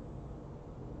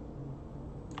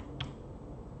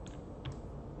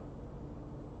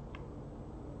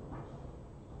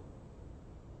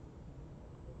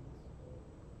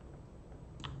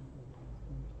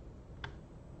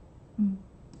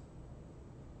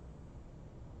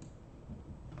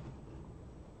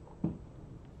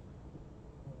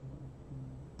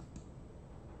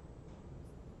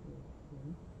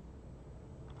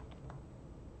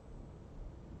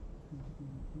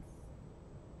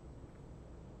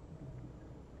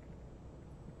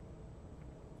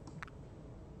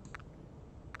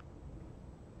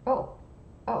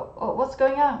Oh, what's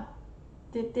going on?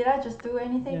 Did I just do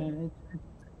anything?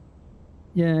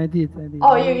 Yeah, I did.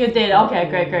 Oh, you did. Okay,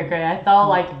 great. I thought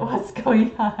like, what's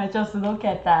going on? I just look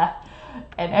at that,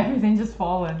 and everything just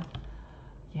fallen.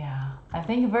 Yeah, I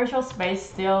think virtual space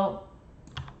still.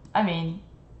 I mean,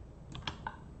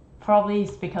 probably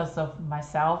it's because of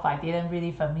myself. I didn't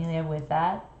really familiar with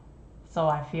that, so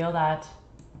I feel that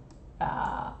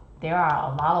there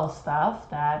are a lot of stuff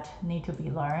that need to be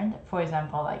learned. For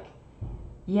example, like,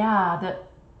 yeah,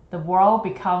 the world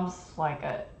becomes like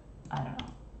a, I don't know,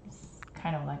 it's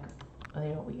kind of like a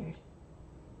little weird.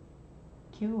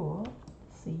 Cool.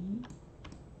 See,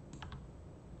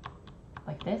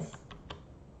 like this.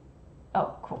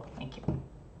 Oh, cool. Thank you.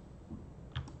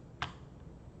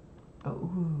 Oh.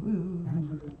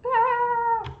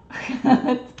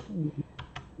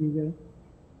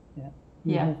 Yeah.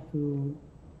 You Yeah. have to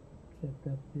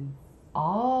set up this.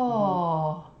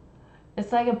 Oh,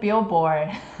 it's like a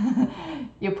billboard.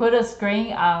 You put a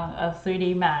screen on a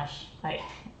 3D mesh, like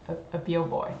a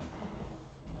billboard.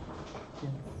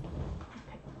 Yes.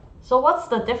 So what's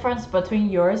the difference between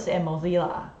yours and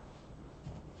Mozilla?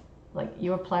 Like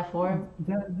your platform?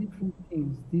 There are different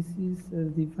things. This is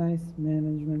device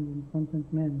management and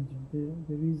content management.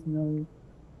 There is no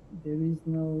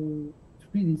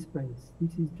 3D space.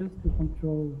 This is just to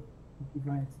control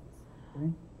devices.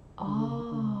 Okay.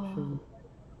 Oh.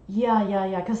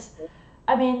 Yeah. Because,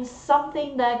 I mean,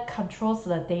 something that controls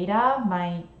the data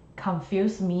might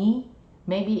confuse me.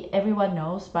 Maybe everyone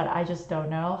knows, but I just don't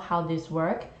know how this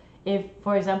works. If,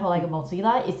 for example, like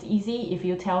Mozilla, it's easy if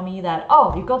you tell me that,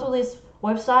 oh, you go to this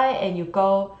website and you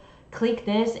go click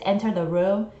this, enter the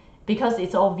room, because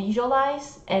it's all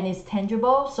visualized and it's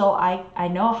tangible, so I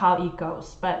know how it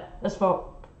goes. But as for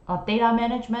data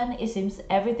management, it seems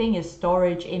everything is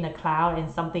storage in the cloud and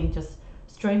something just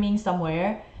streaming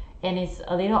somewhere, and it's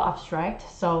a little abstract,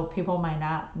 so people might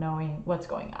not knowing what's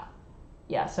going on.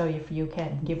 Yeah, so if you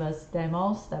can give us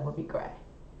demos, that would be great.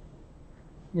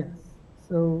 Yes.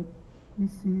 So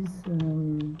this is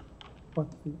what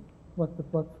the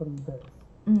platform does.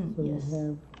 So Yes. you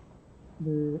have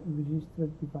the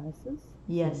registered devices.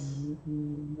 Yes. So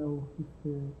you know if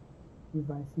the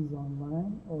device is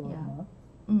online or Yeah. not.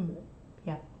 Mm. Okay.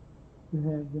 Yeah. You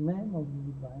have the name of the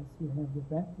device, you have the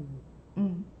battery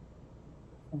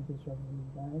percentage of the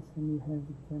device, and you have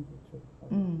the temperature of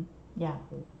it. Yeah.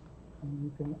 Okay. And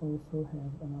you can also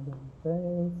have another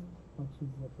details, which is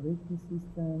the operating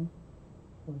system,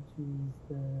 which is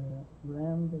the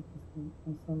RAM that is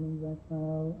consuming right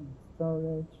now, and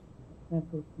storage,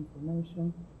 network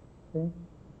information. Okay.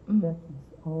 That is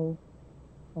all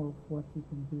of what you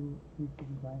can do with the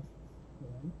devices.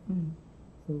 Right?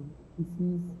 So this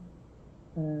is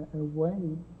a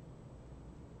way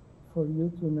for you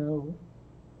to know,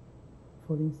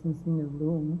 for instance, in a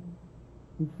room,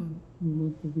 if you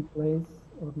need to replace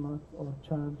or not, or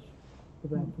charge the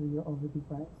battery of the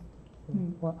device.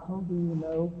 So how do you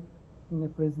know in a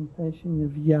presentation in a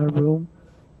VR room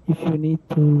if you need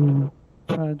to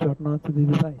charge or not the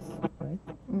device, right?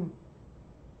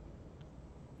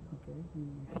 Okay,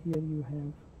 here you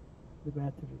have the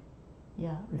battery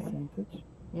percentage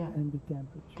and the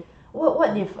temperature.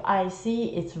 What if I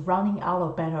see it's running out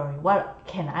of battery? What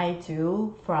can I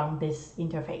do from this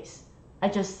interface? I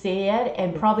just see it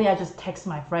and probably I just text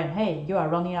my friend, hey, you are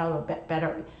running out of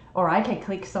battery. Or I can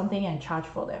click something and charge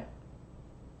for them.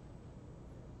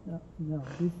 No,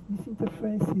 this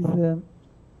interface is,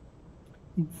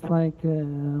 it's like,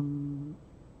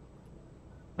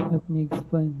 let me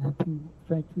explain,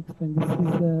 try to explain. This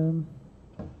is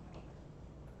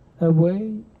a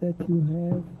way that you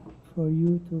have for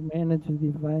you to manage the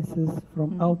devices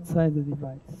from outside the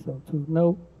device. So to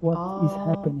know what is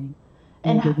happening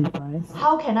in the device.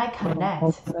 How can I connect?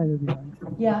 Outside the device.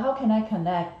 Yeah, how can I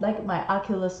connect? Like my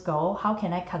Oculus Go, how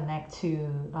can I connect to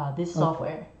this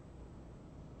software?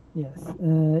 Yes,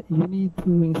 you need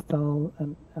to install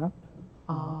an app.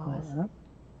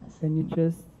 And you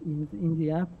just, in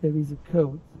the app, there is a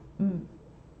code. And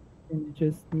you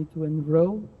just need to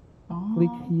enroll,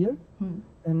 click here,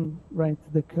 and write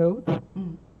the code.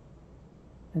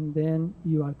 And then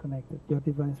you are connected. Your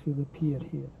device will appear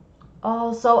here.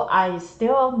 Oh, so I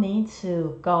still need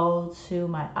to go to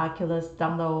my Oculus,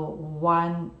 download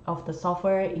one of the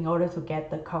software in order to get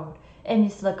the code. And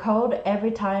is the code every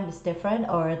time is different,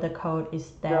 or the code is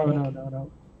static?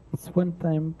 No. It's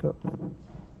one-time code.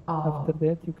 After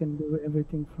that, you can do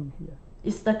everything from here.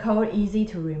 Is the code easy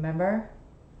to remember?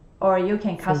 Or you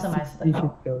can customize the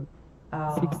code?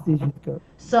 6-digit code.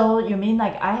 So you mean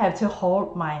like I have to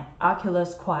hold my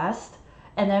Oculus Quest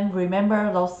and then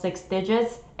remember those 6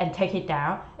 digits and take it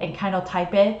down and kind of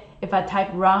type it? If I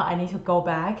type wrong, I need to go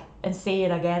back and see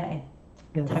it again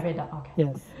and type it down. Okay.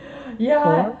 Yes. Yeah.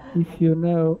 Or if you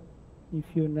know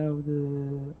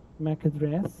the MAC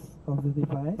address of the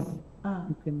device,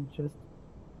 you can just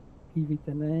give it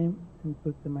a name and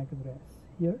put the MAC address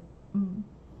here.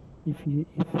 If it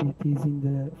is in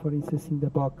the, for instance, in the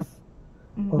box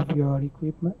of your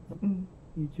equipment,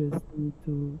 you just need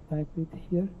to type it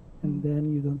here and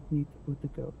then you don't need to put the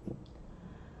code.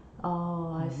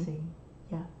 Oh, I see.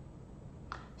 Yeah.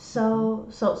 So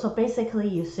basically,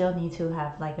 you still need to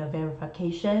have like a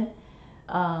verification.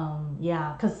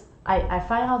 Yeah, because I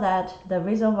find out that the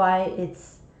reason why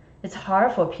it's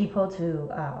hard for people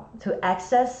to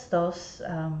access those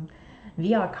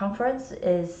VR conference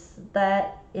is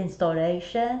that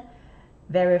installation,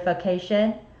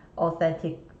 verification,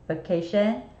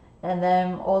 authentication, and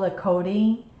then all the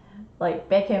coding, like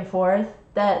back and forth.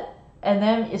 That and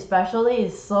then especially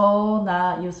it's so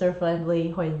not user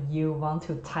friendly when you want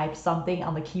to type something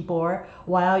on the keyboard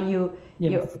while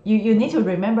Yes. you need to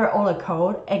remember all the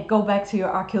code and go back to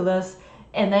your Oculus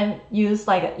and then use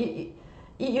like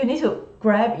you need to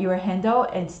grab your handle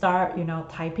and start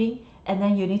typing, and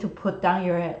then you need to put down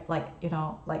your like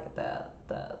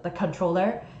the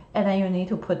controller, and then you need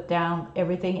to put down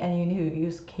everything and you need to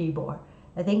use keyboard.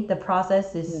 I think the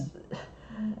process is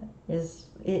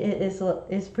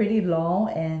pretty long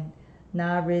and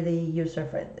not really user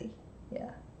friendly.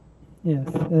 Yeah. Yes,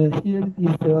 here it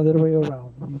is the other way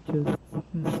around. You just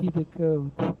see the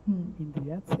code in the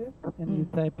headset and you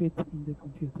type it in the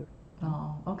computer.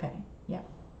 Oh, okay. Yeah.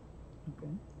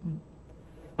 Okay.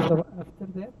 So after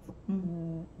that,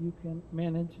 you can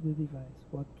manage the device.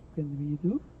 What can we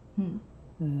do?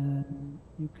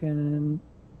 You can,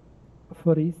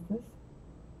 for instance,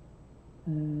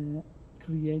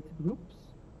 create groups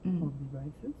of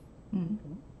devices,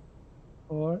 okay?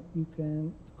 Or you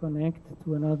can connect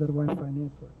to another Wi-Fi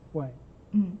network. Why?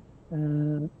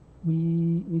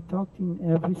 We talked in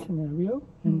every scenario,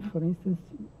 and for instance,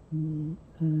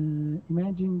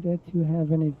 imagine that you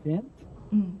have an event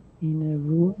in a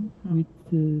room with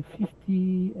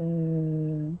 50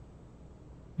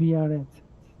 VR headsets.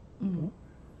 Okay?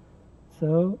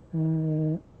 So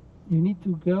you need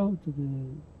to go to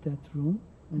that room,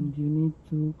 and you need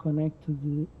to connect to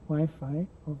the Wi-Fi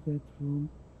of that room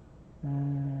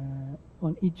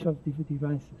on each of the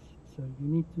devices. So you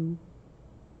need to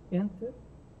enter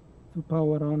to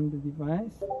power on the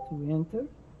device, to enter,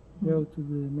 go to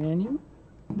the menu,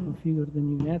 configure the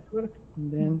new network,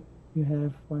 and then you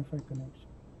have Wi-Fi connection.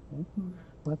 Okay?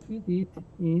 What we did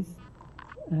is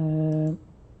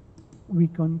we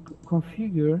can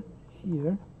configure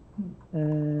here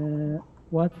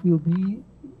what will be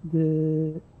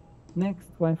the next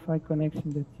Wi-Fi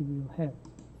connection that you will have.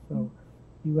 So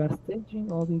you are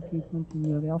staging all the equipment in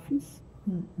your office,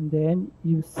 and then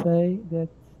you say that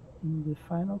in the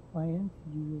final client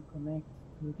you will connect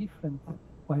to a different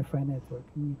Wi-Fi network,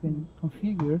 and you can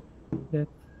configure that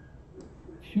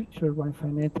future Wi-Fi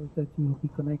network that will be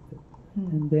connected.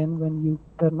 And then when you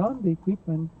turn on the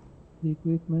equipment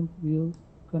will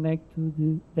connect to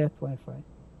that Wi-Fi,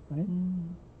 right?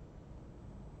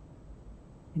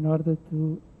 In order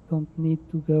to don't need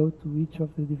to go to each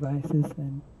of the devices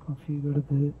and configure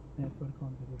the network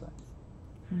on the device.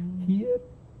 Here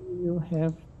you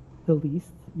have the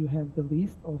list. You have the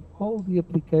list of all the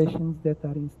applications that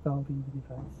are installed in the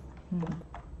device.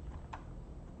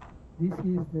 This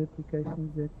is the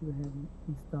applications that you have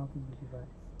installed in the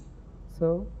device.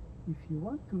 So if you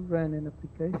want to run an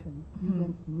application, you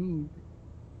don't need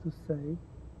to say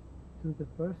to the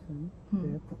person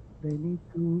that they need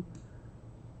to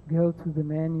go to the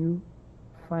menu,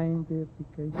 find the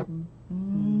application,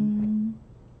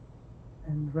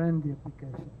 and run the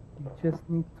application. You just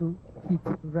need to hit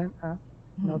run app,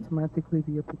 and automatically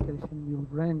the application will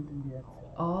run in the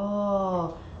headset.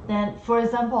 Oh, then for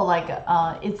example, like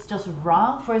it's just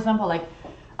wrong. For example, like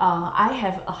I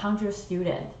have 100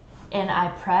 students, and I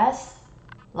press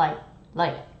like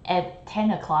at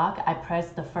 10 o'clock, I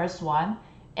press the first one,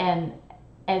 and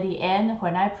at the end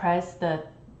when I press the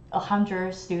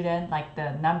 100 student, like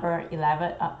the number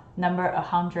 11, number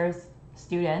 100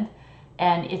 student,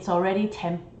 and it's already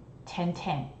 10.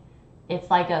 It's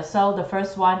like so the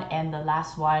first one and the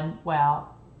last one will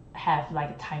have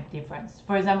like time difference.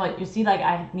 For example, you see like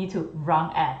I need to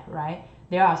run app, right?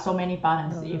 There are so many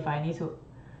buttons if I need to.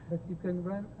 But you can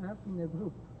run app in a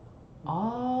group.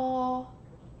 Oh,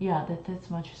 yeah, that's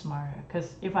much smarter.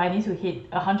 Because if I need to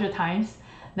hit 100 times,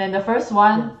 then the first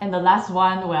one and the last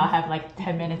one will have like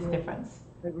 10 minutes difference.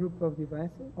 A group of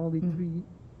devices, only 3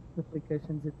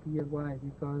 applications appear. Why?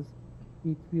 Because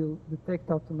it will detect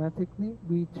automatically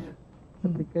which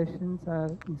applications are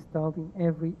installed in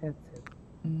every headset.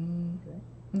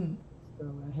 Okay. So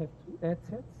I have 2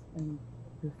 headsets, and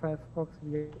the Firefox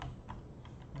VR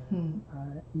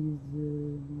is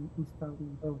installed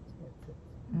in both headsets.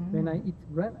 When I hit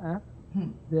run app,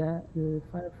 the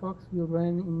Firefox will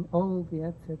run in all the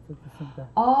headsets at the same time.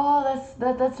 Oh,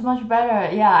 that's much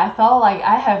better. Yeah, I thought like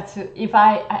I have to, if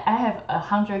I have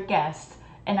 100 guests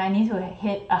and I need to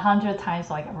hit 100 times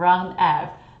like run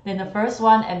app, then the first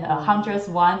one and the 100th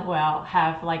one will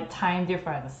have like time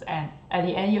difference, and at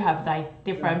the end you have like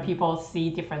different people see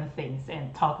different things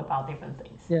and talk about different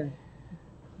things. Yeah,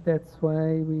 that's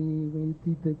why we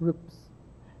did the groups.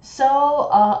 So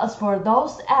as for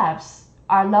those apps,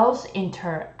 are those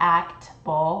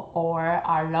interactable or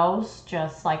are those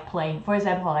just like playing? For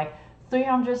example, like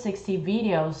 360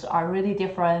 videos are really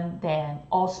different than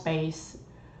all space,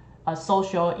 a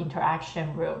social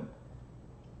interaction room.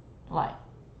 Like,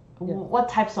 what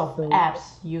types of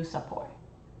apps you support?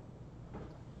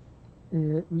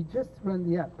 We just run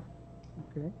the app.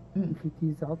 Okay. If it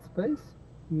is outspace,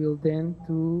 you will then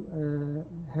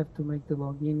have to make the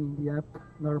login in the app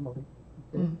normally.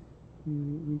 Okay.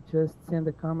 We just send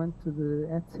a comment to the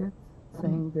headset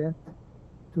saying that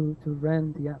to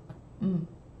run the app.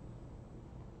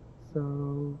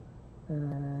 So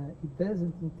it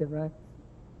doesn't interact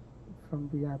from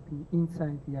the app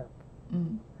inside the app.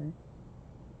 Okay.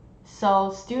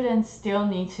 So students still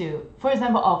need to, for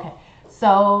example, okay.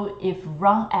 So if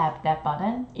run app that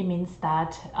button, it means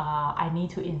that I need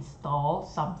to install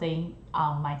something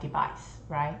on my device,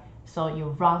 right? So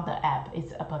you run the app,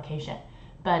 it's application.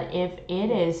 But if it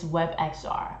is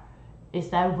WebXR, is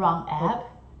that run app?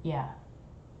 Yeah.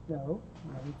 No,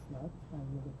 it's not. I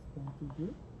will explain to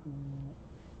you.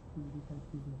 This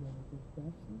is a very good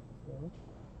question. So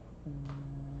you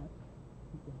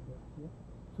can go here.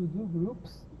 To do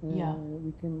groups,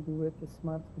 we can do it a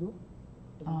smart group.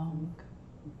 For instance,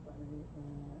 if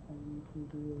I need to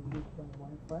do a group by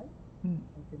Wi-Fi,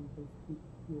 I can just click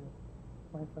here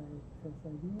Wi-Fi access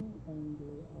ID and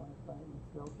Wi-Fi is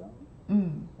welcome.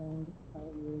 And I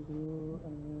will do,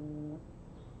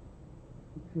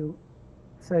 it will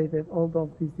say that all of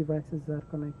these devices are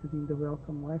connected in the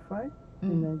welcome Wi-Fi,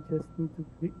 and I just need to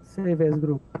click save as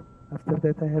group. After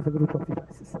that, I have a group of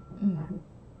devices.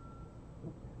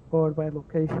 Or by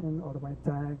location, or by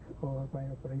tag, or by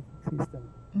operating system.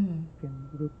 I can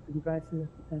group the devices,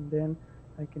 and then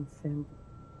I can send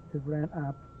the RAN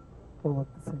app all at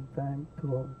the same time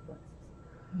to all the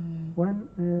devices. One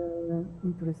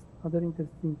other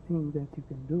interesting thing that you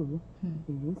can do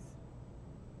is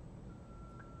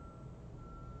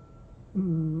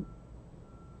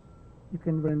you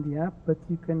can run the app, but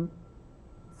you can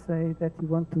say that you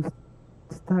want to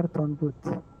start on boot.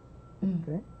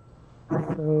 Okay.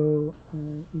 So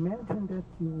imagine that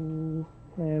you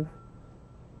have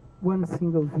one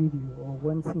single video or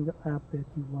one single app that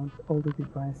you want all the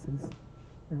devices.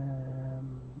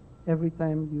 Every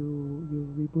time you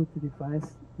reboot the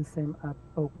device, the same app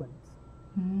opens.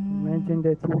 Imagine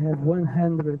that you have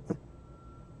 100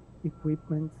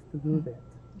 equipments to do that.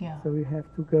 Yeah. So you have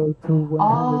to go to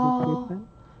 100 equipment.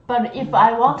 But if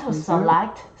I want to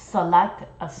select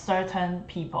a certain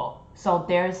people, so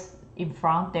there's in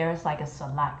front there's like a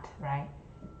select, right?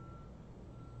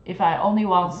 If I only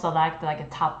want to select like a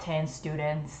top 10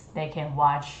 students, they can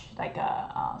watch like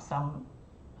some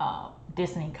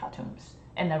Disney cartoons,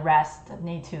 and the rest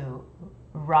need to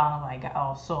run like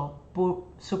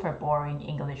super boring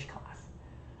English class.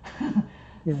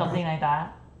 Something like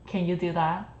that. Can you do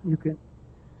that? You can.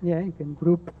 Yeah, you can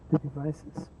group the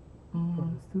devices for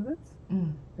the students,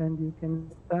 and you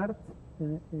can start.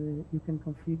 You can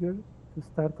configure to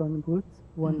start on boot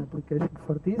one application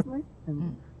for Disney,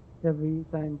 and every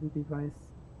time the device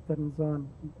turns on,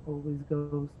 it always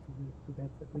goes to that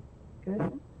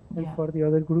application. And for the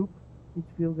other group, it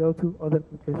will go to other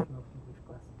application of English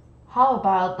classes. How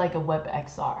about like a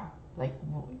WebXR, like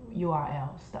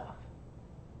URL stuff?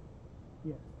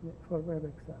 Yes, for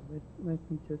WebXR. Let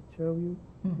me just show you.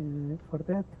 For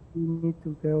that, we need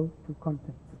to go to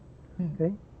content.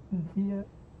 Okay? Here,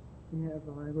 we have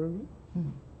a library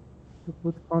to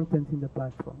put content in the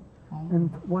platform.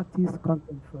 And what is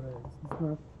content for us? It's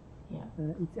not.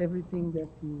 It's everything that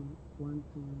you want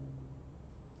to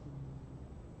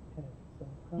have. So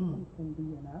content can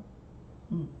be an app,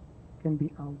 can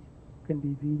be audio, can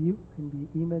be video, can be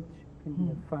image, can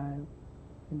be a file,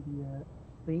 can be a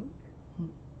link,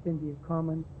 can be a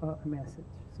comment or a message.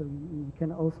 So you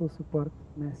can also support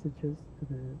messages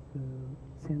to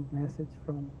send message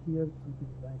from here to the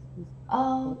devices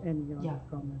or any other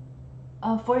comment.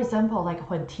 For example, like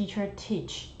when teacher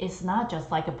teach, it's not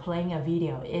just like playing a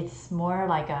video. It's more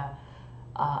like a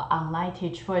online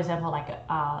teach. For example, like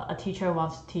a teacher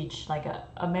wants to teach like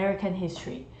American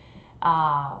history.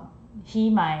 He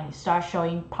might start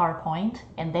showing PowerPoint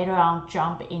and later on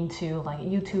jump into like a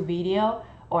YouTube video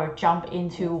or jump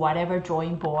into whatever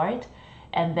drawing board,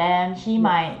 and then he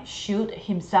might shoot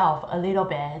himself a little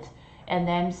bit and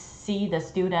then see the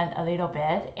student a little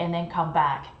bit and then come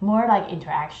back. More like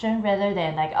interaction rather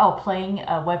than like, oh, playing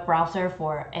a web browser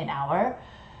for an hour.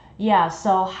 Yeah,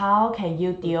 so how can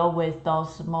you deal with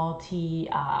those multimedia,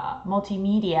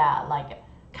 like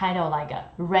kind of like a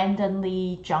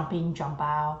randomly jump in, jump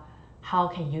out? How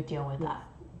can you deal with that?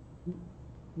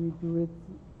 We do it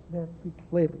that with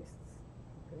playlists.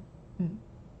 Okay. Mm.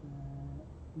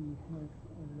 We have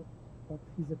what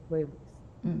is a playlist?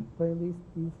 Mm. Playlist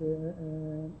is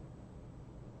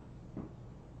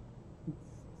it's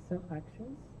some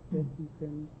actions that you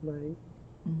can play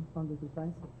on the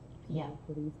devices. So Yeah.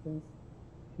 for instance,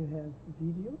 you have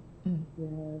video, you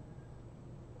have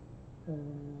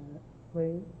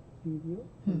play video,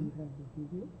 and you have the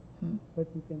video, but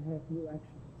you can have new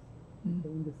actions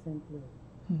in the same play.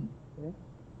 Okay?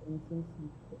 For instance,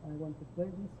 if I want to play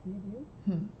this video,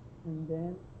 and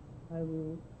then I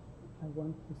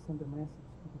want to send a message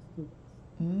to the students.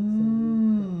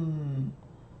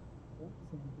 Okay?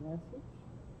 Send a message.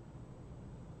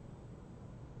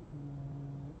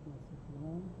 Message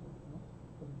one, for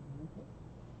example.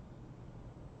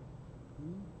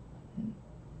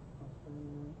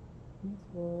 This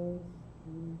was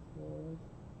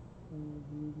a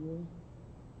video.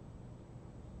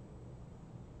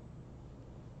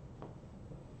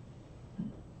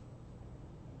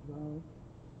 About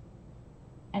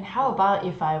And how about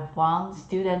if I want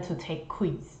student to take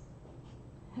quiz?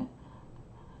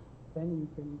 then you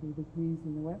can do the quiz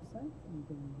in the website and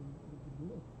then you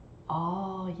do it.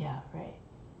 Oh, yeah, right.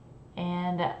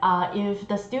 And if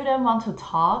the student want to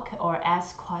talk or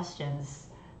ask questions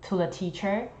to the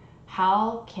teacher,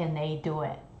 how can they do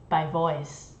it? By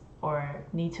voice or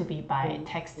need to be by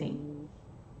texting?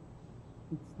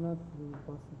 It's not really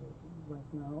possible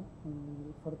right now.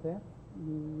 For that,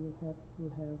 you have to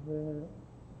have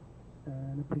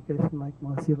an application like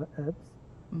Mozilla Apps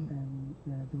and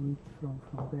do it from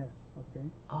there. Okay.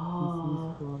 Oh. This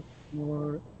is for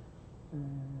more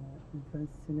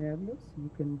advanced scenarios. You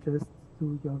can just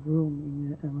do your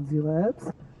room in Mozilla Apps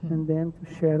and then to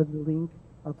share the link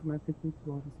automatically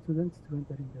to all the students to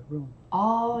enter in the room.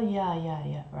 Oh,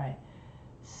 yeah, right.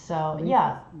 So, For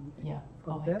yeah. instance,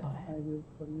 Go for ahead, that, go ahead. I will,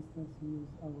 for instance, use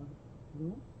our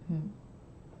room,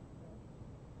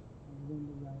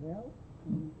 URL,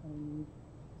 and I need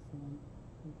to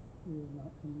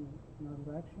send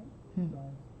another action,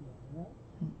 browse URL.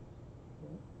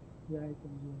 Okay. The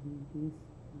item will be this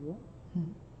room.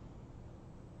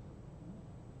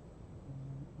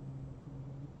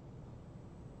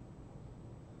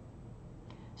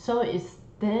 So is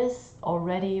this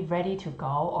already ready to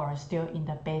go or still in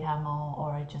the beta mode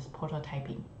or just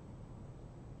prototyping?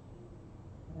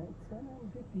 It's an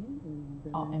MVP, and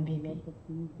there Oh, are a MVP. lot of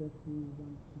things that we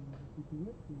want to do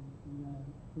it. We are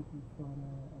looking for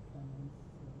a finance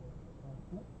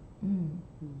partner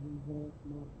to involve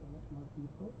more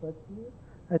people, but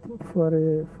I think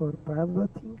for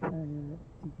piloting, I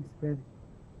think it's ready.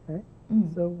 Okay?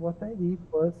 So what I did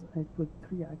was I put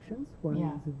 3 actions. One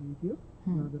is a video,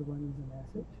 another one is a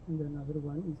message, and another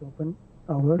one is open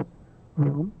our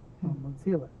room on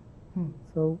Mozilla.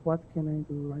 So what can I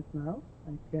do right now?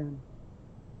 I can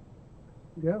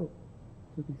go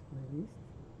to this playlist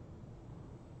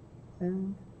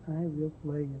and I will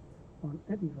play it on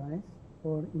a device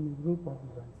or in a group of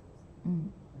devices.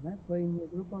 When I play in a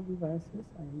group of devices,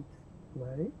 I hit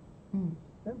play, and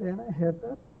then I have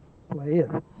a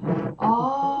player.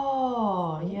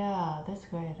 Oh, yeah, that's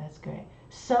great.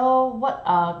 So what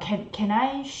can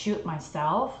I shoot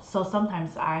myself? So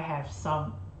sometimes I have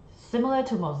some similar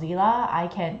to Mozilla, I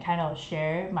can kind of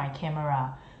share my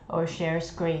camera or share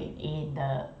screen in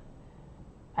the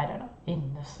I don't know,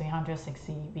 in the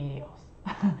 360 videos.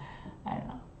 I don't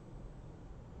know.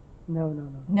 No.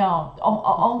 No,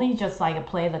 only just like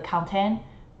play the content.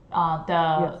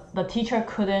 The teacher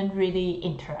couldn't really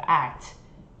interact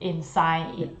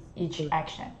inside each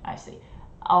action. I see.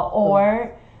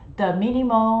 Or the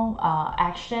minimum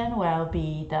action will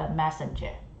be the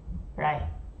messenger, right?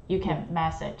 You can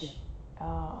message.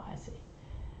 Oh, I see.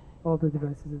 All the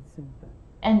devices at the same time.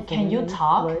 And So can when you I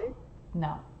talk? play-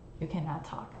 No, you cannot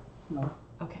talk. No.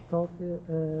 Okay. Talk.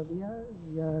 We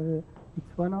are.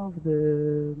 It's one of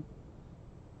the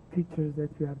features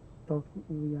that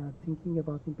we are thinking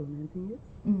about implementing it.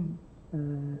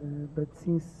 But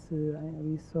since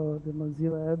we saw the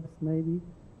Mozilla apps, maybe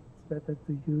it's better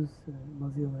to use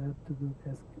Mozilla app to do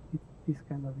this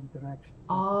kind of interaction.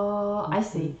 Oh, I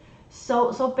see.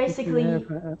 So basically,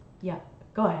 yeah.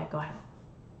 Go ahead.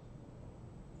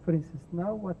 For instance,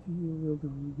 now what you will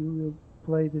do, you will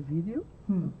play the video,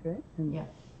 okay? And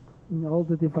in all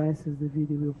the devices, the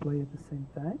video will play at the same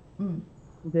time.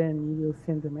 then you will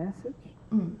send a message,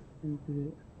 Mm.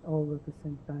 and all at the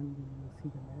same time you will see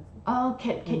the message. Oh,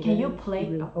 can you play?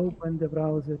 You will open the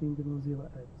browser in the Mozilla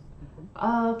apps.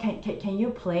 Okay? Can you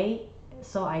play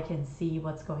so I can see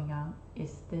what's going on?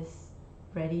 Is this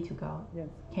ready to go? Yes.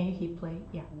 Can you hit play?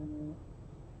 Yeah.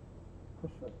 For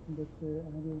sure, but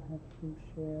I will have to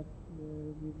share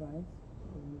the device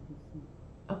for you to see.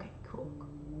 Okay, cool.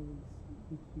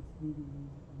 If this video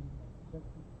is on the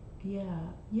message.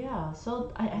 Yeah.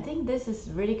 So I think this is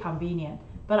really convenient.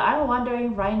 But I'm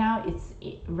wondering right now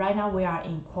right now we are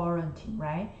in quarantine,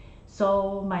 right?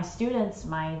 So my students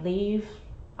might live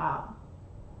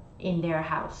in their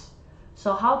house.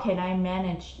 So how can I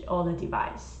manage all the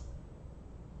device?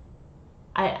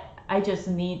 I just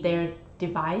need their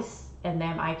device and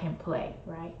then I can play,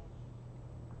 right?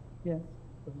 Yes.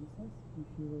 For instance, if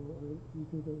you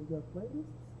do your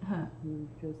playlist, you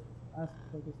just ask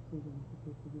for the student to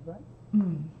take the device.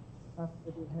 After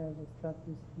you have a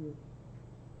status here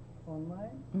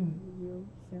online, you will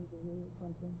send the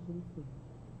content to the student.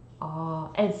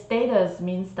 And status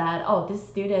means that, oh, this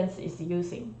student is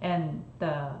using, and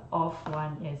the off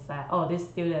one is that, oh, this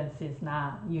student is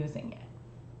not using it.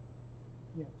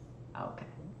 Yes. Okay.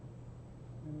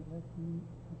 Let me,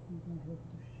 I think I have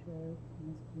to share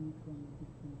my screen from a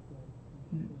different place.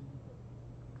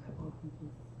 Let me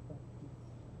just start this.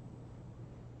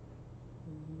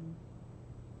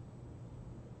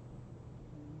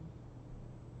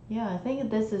 Yeah, I think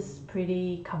this is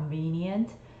pretty convenient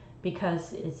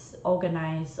because it's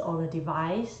organized all the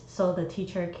device so the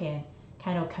teacher can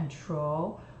kind of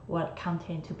control what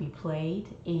content to be played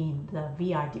in the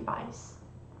VR device.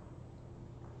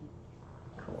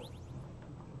 Cool.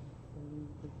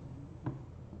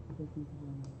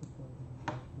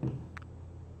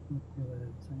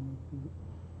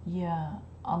 Yeah,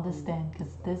 understand,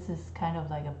 because this is kind of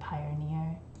like a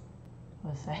pioneer,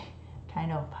 let's say,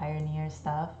 kind of pioneer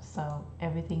stuff. So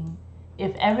everything,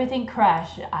 if everything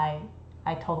crash, I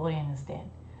totally understand.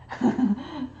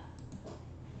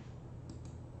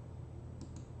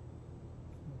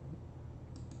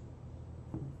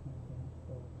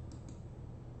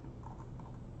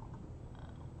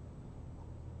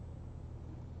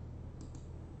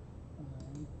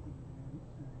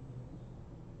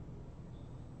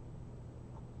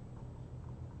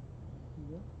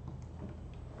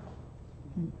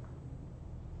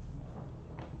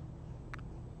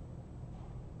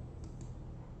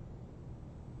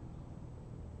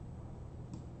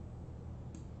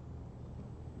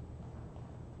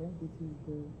 Okay, this is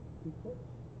the picture.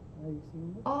 Are you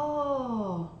seeing it?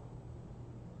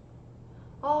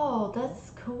 Oh,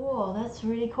 that's cool. That's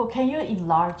really cool. Can you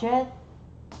enlarge it?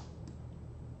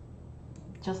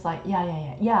 Just like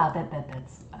yeah.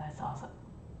 That's awesome.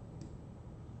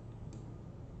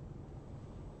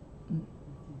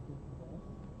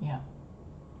 Yeah.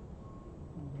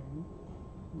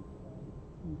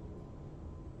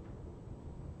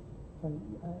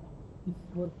 This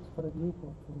works for a group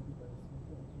of 4 devices. I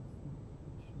just need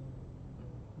to show the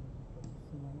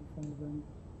so if I run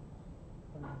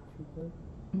private shooter,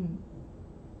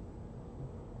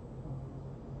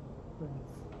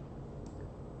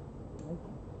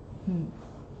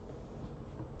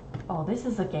 Oh, this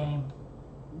is a game.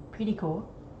 Pretty cool.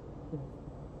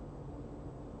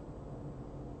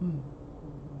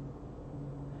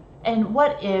 And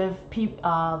what if people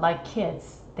like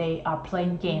kids, they are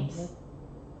playing games?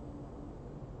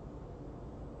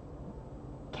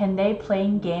 Can they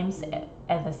playing games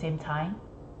at the same time?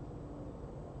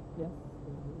 Yes,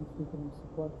 if you can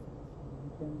support it,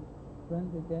 you can run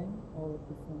the game all at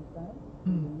the same time.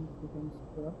 And if you can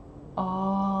support.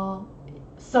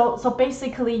 So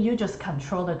basically you just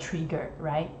control the trigger,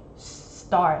 right?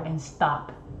 Start and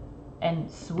stop and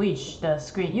switch the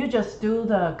screen. You just do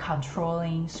the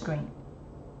controlling screen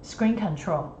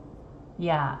control.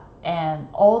 Yeah, and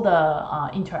all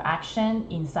the interaction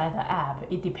inside the app,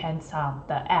 it depends on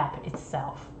the app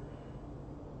itself.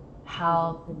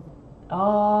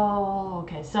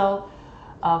 Okay. So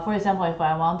for example, if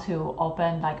I want to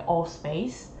open like all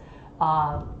space,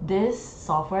 this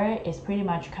software is pretty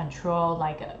much control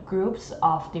like groups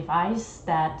of device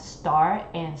that start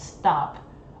and stop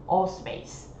all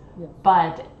space. Yes.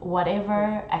 But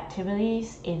whatever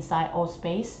activities inside all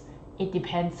space, it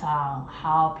depends on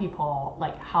how people,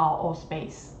 like how all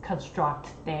space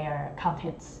construct their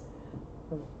contents.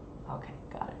 Okay,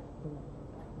 got it.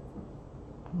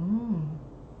 So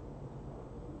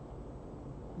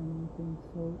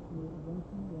one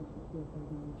thing that I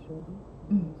will show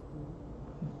you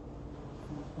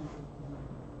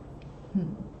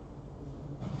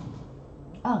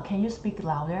Oh, can you speak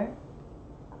louder?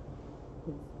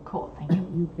 Cool, thank you.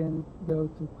 You can go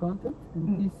to content, and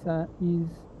this is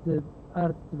the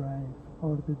hard drive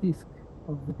or the disk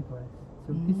of the device.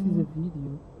 So this is a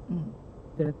video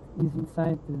that is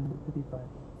inside the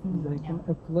device. And I can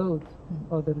upload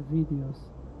other videos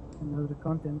and other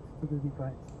content to the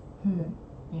device. Okay?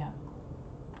 Yeah.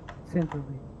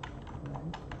 Centrally,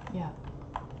 right? Yeah.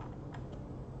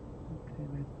 Okay,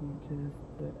 let me just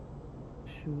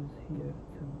choose here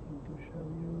something to show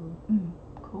you.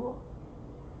 Cool.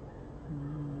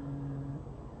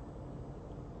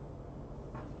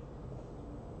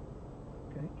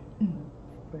 Okay,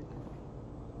 great.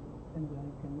 And I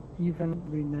can even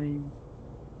rename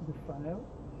the file,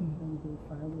 and the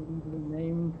file will be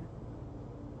renamed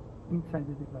inside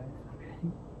the device. Okay.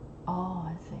 Oh,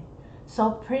 I see.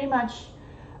 So pretty much,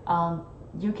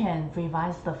 you can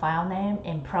revise the file name,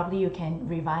 and probably you can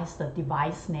revise the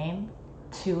device name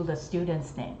to the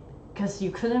student's name, because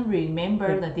you couldn't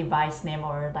remember the device name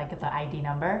or like the ID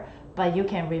number, but you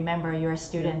can remember your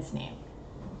student's name.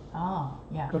 Oh,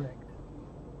 yeah. Correct.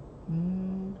 I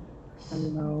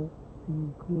will now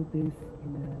include this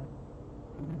in a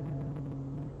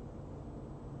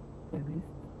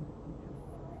playlist.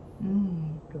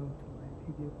 Go to my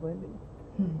video playlist,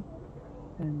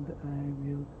 and I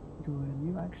will do a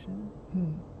new action,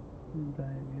 and I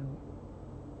will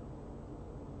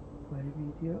play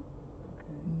video.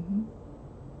 Okay.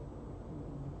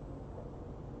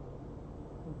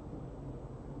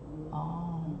 Oh.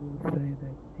 I will say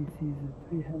that this is a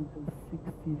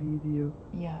 360 video.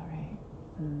 Yeah, right.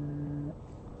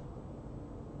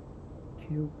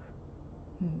 Cube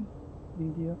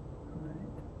video,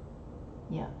 right?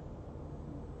 Yeah.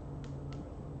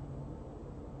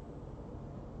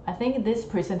 I think this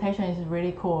presentation is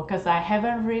really cool because I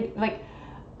haven't really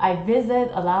I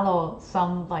visit a lot of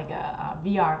some a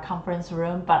VR conference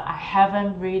room, but I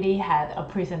haven't really had a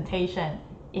presentation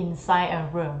inside a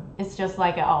room. It's just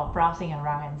browsing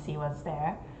around and see what's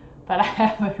there, but I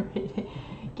haven't really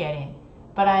get in.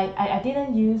 But I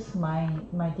didn't use my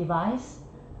device.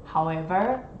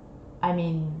 However,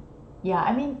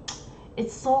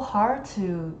 it's so hard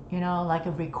to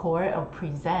record or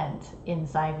present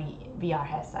inside VR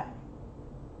headset.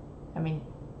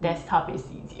 Desktop is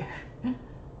easier.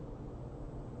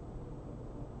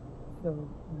 So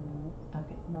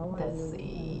okay, now let's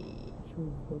see.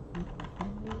 Choose continue,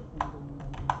 and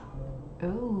then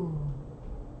Ooh,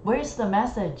 where's the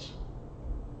message?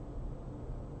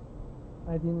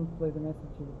 I didn't play the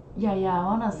message yet. Yeah, I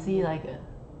wanna see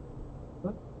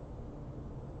What?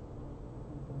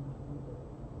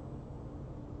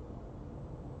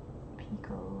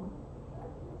 Pico.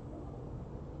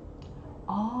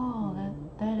 Oh,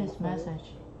 that is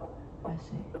message. I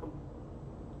see.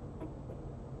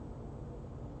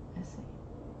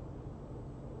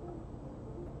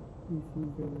 This is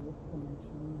the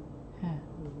connection.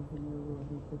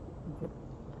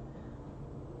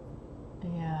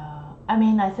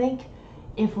 Yeah, I think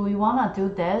if we wanna do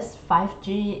this,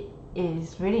 5G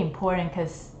is really important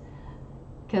because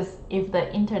if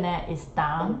the internet is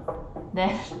down,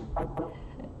 then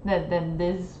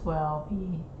this will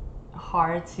be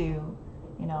hard to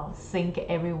sync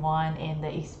everyone, and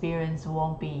the experience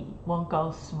won't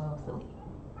go smoothly.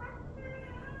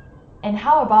 And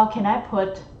how about, can I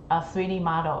put a 3D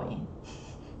model in?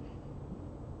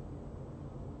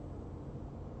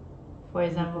 For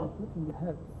example,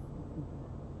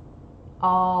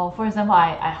 for example,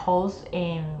 I host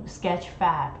in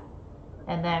Sketchfab,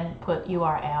 and then put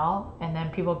URL, and then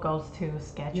people goes to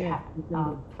Sketchfab.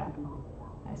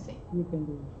 I see. You can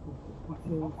do it. It's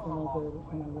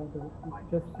another.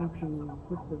 Just need to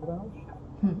put the browse.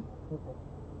 Okay.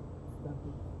 Start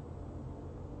it.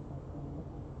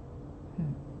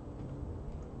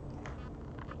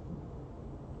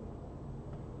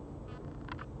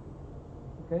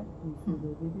 Okay, you see the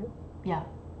video? Yeah.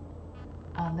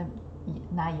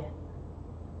 Not yet.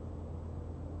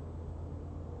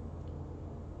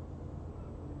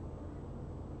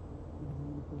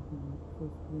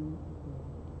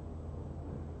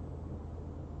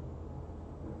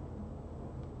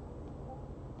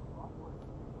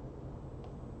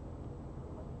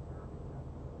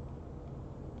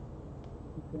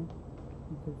 Okay,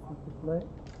 you just need to play.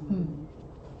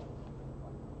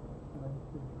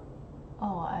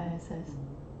 Oh,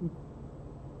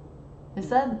 is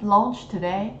that launched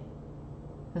today?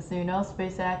 Because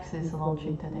SpaceX is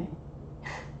launching today.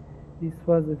 This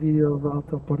was a video about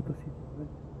Porto City, right?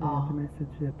 The message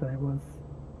that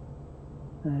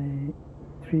I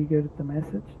triggered the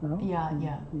message now.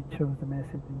 Yeah. It shows the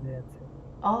message in the headset.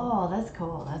 Oh, that's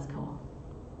cool. That's cool.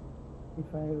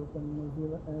 If I open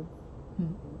Mozilla Ads,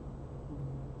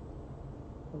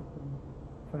 open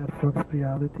Firefox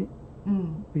Reality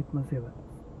Mm. with Mozilla.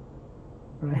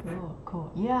 Right. Cool,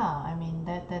 cool. Yeah, I mean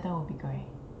that would be great.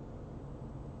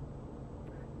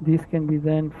 This can be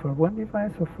done for one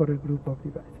device or for a group of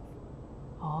devices,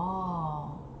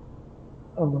 Oh,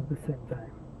 all at the same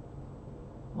time.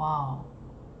 wow.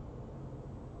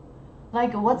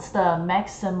 Like, what's the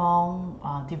maximum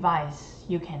device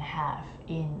you can have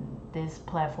in this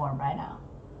platform right now?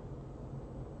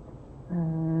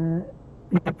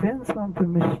 It depends on the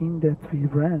machine that we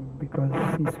run, because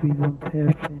since we don't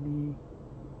have any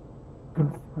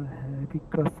big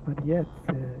customer yet,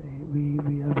 we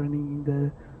are running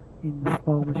in the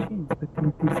small machines. But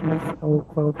this is all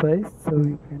cloud based, so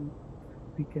we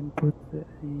can put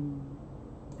in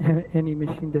any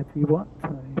machine that we want.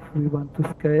 If we want to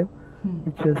scale,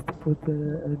 we just put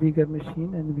a bigger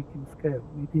machine and we can scale.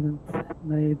 We didn't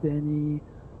need any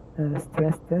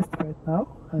stress test right now,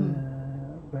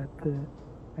 but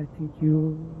I think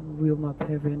you will not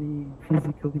have any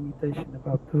physical limitation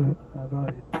about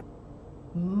it.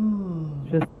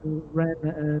 Just to run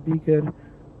a bigger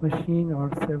machine or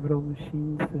several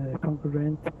machines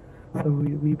concurrent. So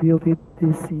we built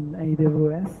this in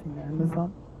AWS, in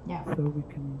Amazon, Yeah. so we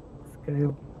can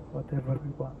scale whatever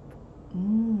we want.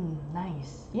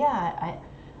 Nice. Yeah,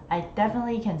 I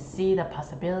definitely can see the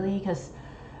possibility, because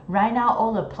right now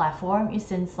all the platform, it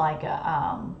seems like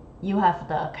you have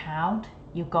the account,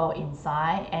 you go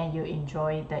inside and you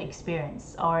enjoy the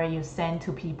experience, or you send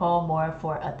to people more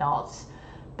for adults.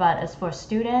 But as for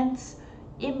students,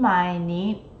 it might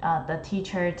need the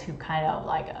teacher to kind of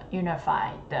like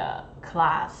unify the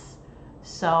class,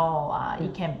 so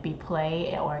it can be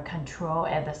play or control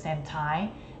at the same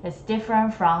time. It's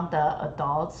different from the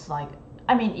adults. Like,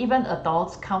 I mean, even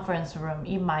adults conference room,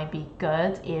 it might be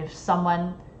good if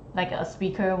someone like a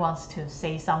speaker wants to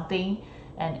say something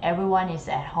and everyone is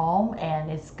at home, and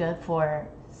it's good for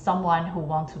someone who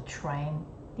wants to train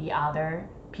the other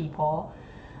people,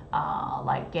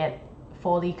 like get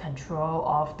fully control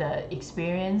of the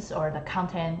experience or the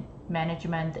content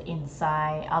management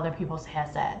inside other people's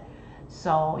headset.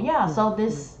 So yeah, so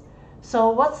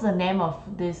what's the name of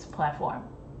this platform?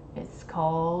 It's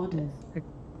called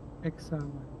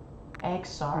XR1.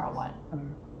 XR1.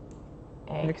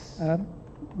 XR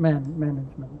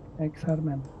management. XR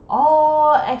man.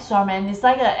 Oh, XR Man. It's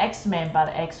like an X-Men,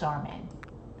 but XR Man.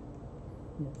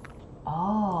 Yes.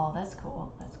 Oh, that's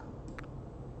cool. That's cool.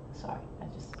 Sorry, I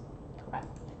just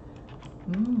correct.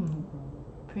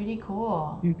 Pretty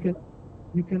cool. You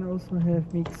can also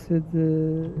have mixed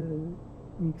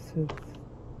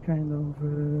kind of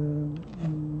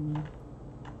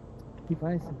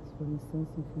devices. For instance,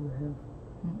 if you have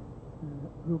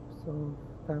groups of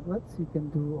tablets, you can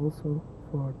do also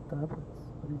for tablets.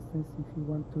 For instance, if you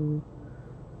want to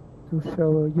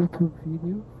show a YouTube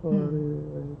video for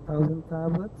 1,000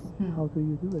 tablets, how do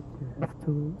you do it? You have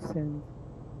to send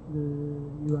the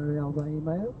URL by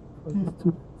email for the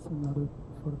students in order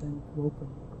for them to open.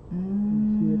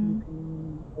 And here you can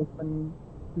open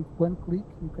with one click.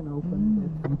 You can open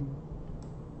that video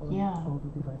on all the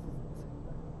devices at the same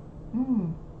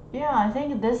time. Yeah, I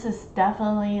think this is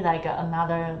definitely like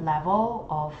another level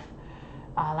of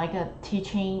like a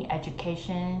teaching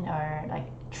education or like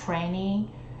training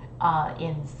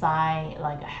inside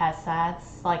like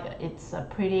headsets. Like, it's a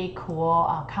pretty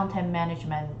cool content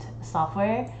management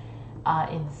software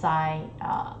inside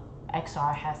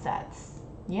XR headsets.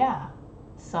 Yeah.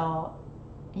 So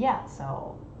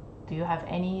do you have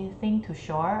anything to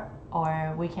share,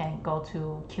 or we can go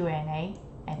to Q&A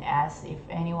and ask if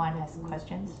anyone has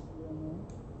questions?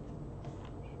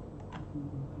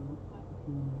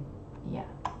 Yeah,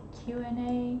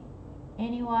 Q&A.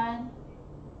 Anyone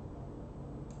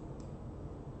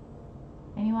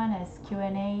has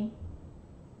Q&A?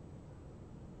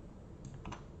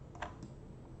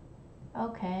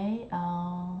 Okay,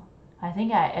 I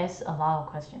think I asked a lot of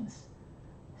questions.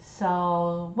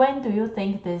 So when do you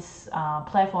think this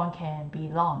platform can be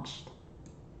launched?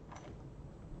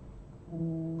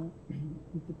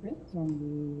 It depends on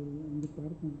the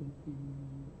partner that we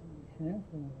have,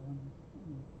 on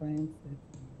clients that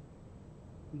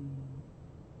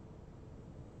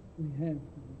we have.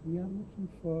 We are looking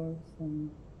for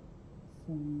some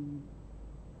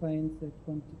clients that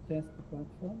want to test the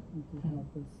platform and to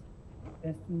help us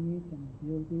testing it and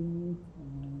building it.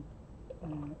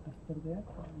 After that, I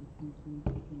think we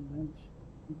can launch.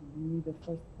 We need a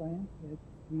first client that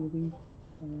really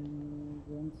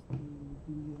wants to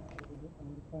be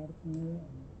our partner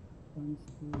and wants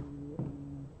to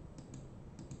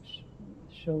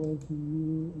show us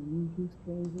new use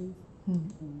cases.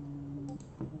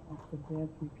 After after that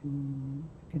we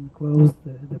can close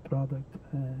the product,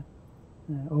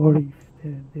 or if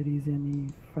there is any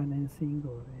financing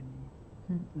or any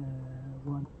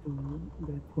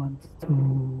wants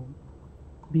to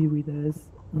be with us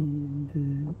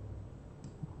and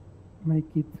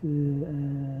make it a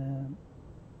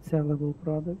sellable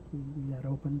product, we are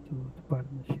open to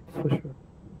partnerships for sure.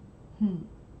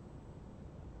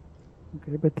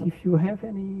 Okay, but if you have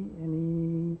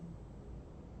any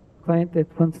client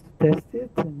that wants to test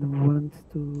it and wants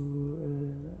to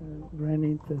run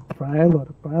it a trial or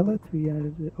a pilot, we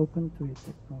are open to it.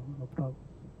 No problem.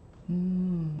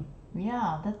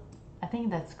 Yeah, I think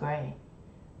that's great.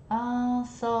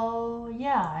 So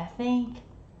yeah, I think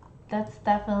that's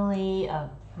definitely a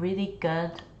really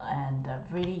good and a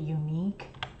really unique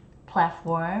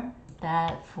platform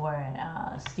that for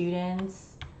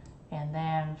students and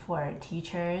then for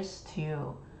teachers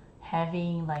to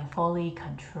having like fully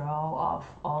control of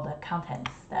all the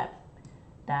contents that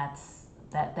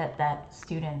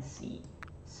students see.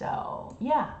 So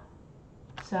yeah.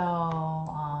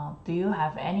 So do you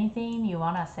have anything you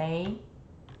wanna say?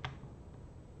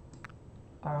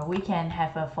 Or we can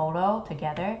have a photo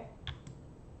together.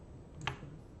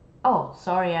 Oh,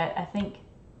 sorry, I think,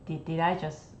 did I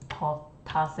just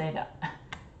toss it?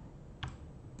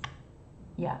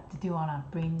 Yeah, did you want to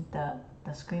bring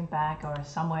the screen back or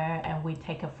somewhere and we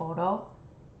take a photo?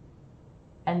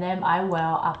 And then I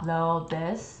will upload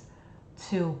this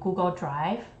to Google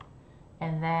Drive.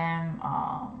 And then,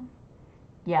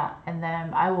 yeah, and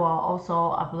then I will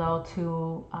also upload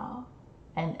to,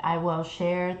 and I will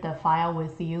share the file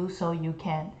with you so you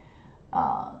can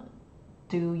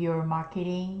do your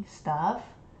marketing stuff.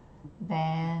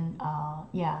 Then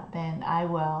yeah, then I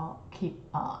will keep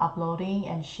uploading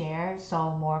and share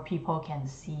so more people can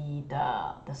see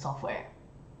the software.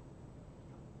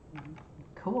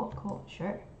 Cool,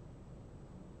 sure.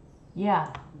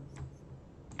 Yeah.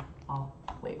 Oh,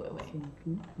 wait.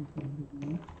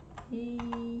 Hey.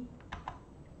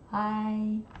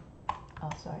 Hi. Oh,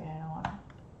 sorry, I don't wanna.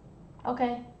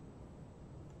 Okay.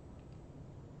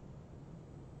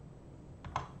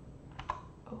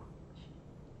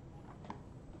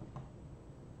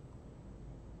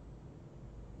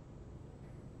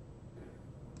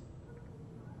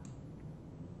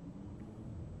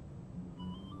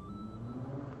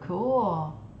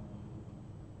 Cool.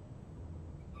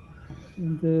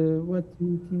 And what do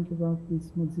you think about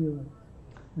this Mozilla?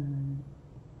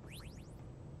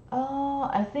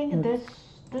 I think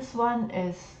this one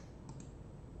is.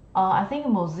 I think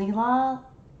Mozilla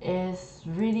is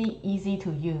really easy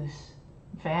to use,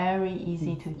 very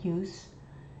easy to use.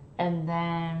 And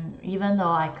then even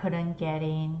though I couldn't get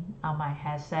in on my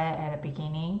headset at the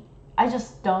beginning, I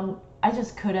just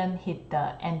couldn't hit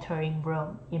the entering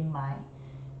room in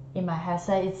my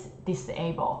headset. It's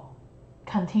disabled,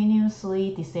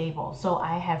 continuously disabled. So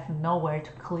I have nowhere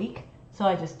to click. So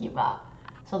I just give up.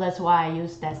 So that's why I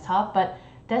use desktop. But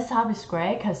desktop is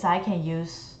great because I can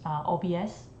use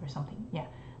OBS or something. Yeah,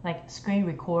 like screen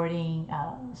recording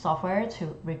software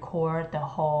to record the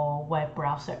whole web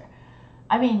browser.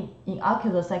 I mean, in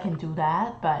Oculus I can do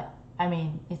that, but I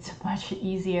mean it's much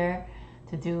easier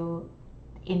to do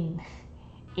in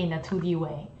a 2D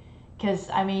way, because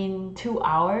I mean 2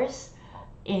 hours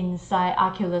inside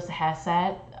Oculus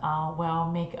headset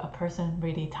will make a person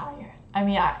really tired. I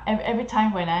mean, every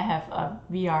time when I have a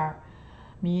VR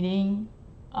meeting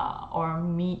or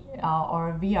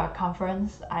VR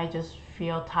conference, I just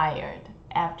feel tired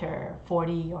after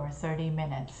 40 or 30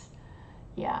 minutes.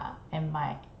 Yeah, and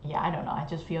I don't know, I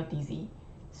just feel dizzy.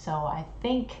 So I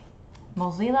think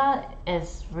Mozilla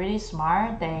is really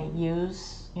smart. They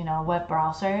use, web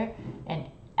browser, and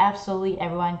absolutely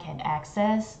everyone can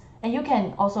access. And you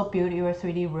can also build your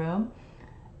 3D room.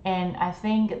 And I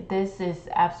think this is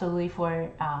absolutely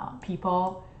for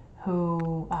people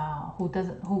who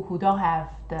don't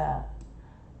have the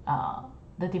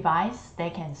device. They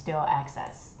can still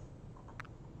access.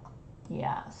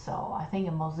 Yeah, so I think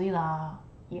Mozilla,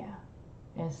 yeah,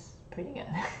 is pretty good.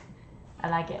 I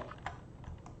like it.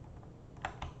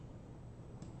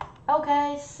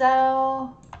 Okay,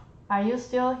 so are you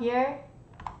still here?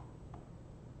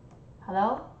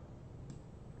 Hello?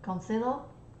 Gonçalo?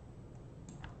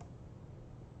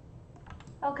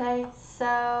 Okay,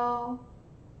 so...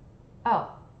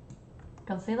 Oh,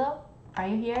 Gonçalo, are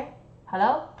you here?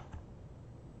 Hello?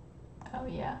 Oh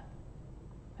yeah.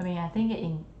 I mean, I think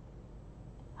in...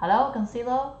 Hello,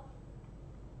 Gonçalo?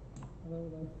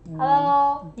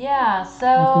 Hello? Yeah,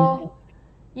 so...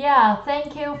 Yeah,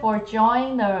 thank you for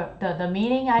joining the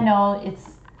meeting. I know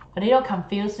it's a little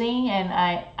confusing, and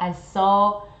I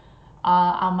saw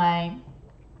on my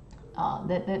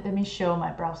let me show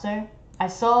my browser. I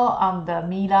saw on the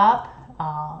Meetup.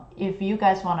 If you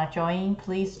guys want to join,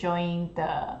 please join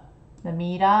the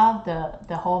Meetup.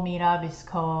 The whole Meetup is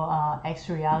called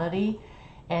XReality,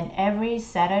 and every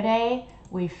Saturday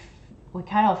we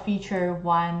kind of feature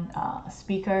one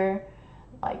speaker,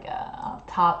 like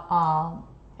top,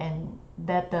 and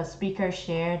let the speaker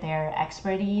share their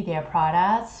expertise, their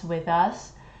products with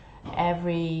us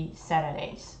every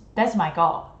Saturdays. That's my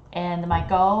goal. And my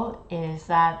goal is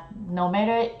that no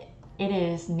matter it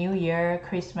is New Year,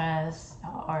 Christmas,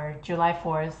 or July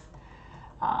 4th,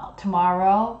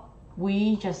 tomorrow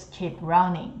we just keep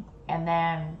running. And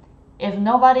then if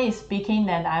nobody is speaking,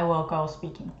 then I will go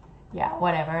speaking. Yeah,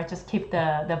 whatever. Just keep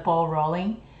the ball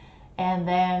rolling. And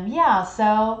then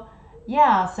so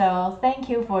thank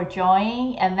you for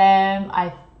joining. And then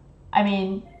I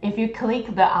mean, if you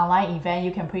click the online event,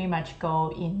 you can pretty much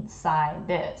go inside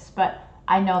this. But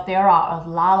I know there are a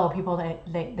lot of people that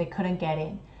they couldn't get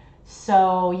in.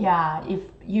 So yeah, if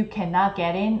you cannot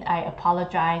get in, I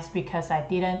apologize because I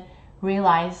didn't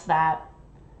realize that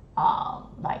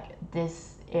like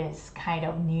this is kind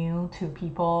of new to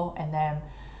people. And then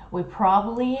we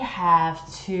probably have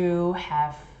to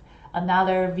have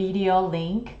another video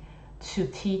link to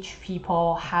teach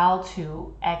people how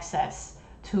to access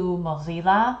to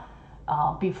Mozilla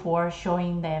before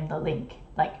showing them the link.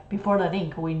 Like before the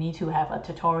link, we need to have a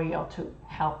tutorial to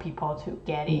help people to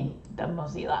get in the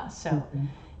Mozilla. So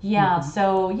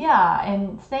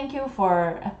and thank you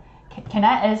for. Can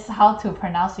I ask how to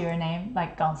pronounce your name?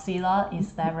 Like Goncalo,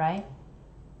 is that right?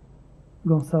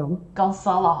 Gonçalo.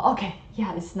 Gonçalo. Okay,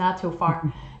 yeah, it's not too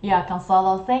far. Yeah,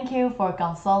 Gonçalo. Thank you for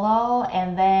Gonçalo,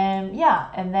 and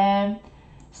then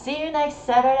see you next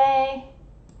Saturday.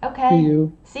 Okay. See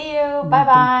you. See you. Bye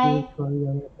bye.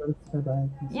 Bye bye.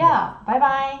 Yeah. Bye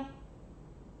bye.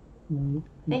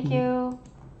 Thank you. you.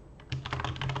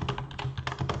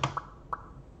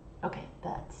 Okay,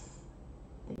 that's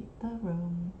the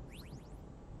room.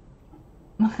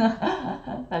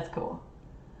 That's cool.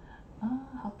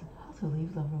 How to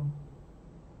leave the room?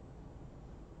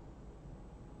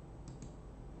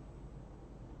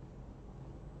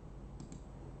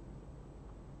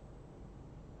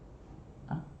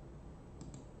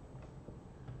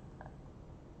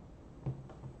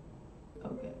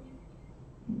 Okay.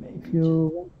 Maybe. If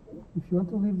you want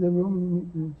to leave the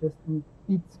room, you just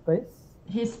hit space.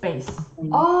 His space.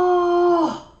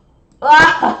 Oh.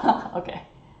 Okay.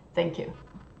 Thank you.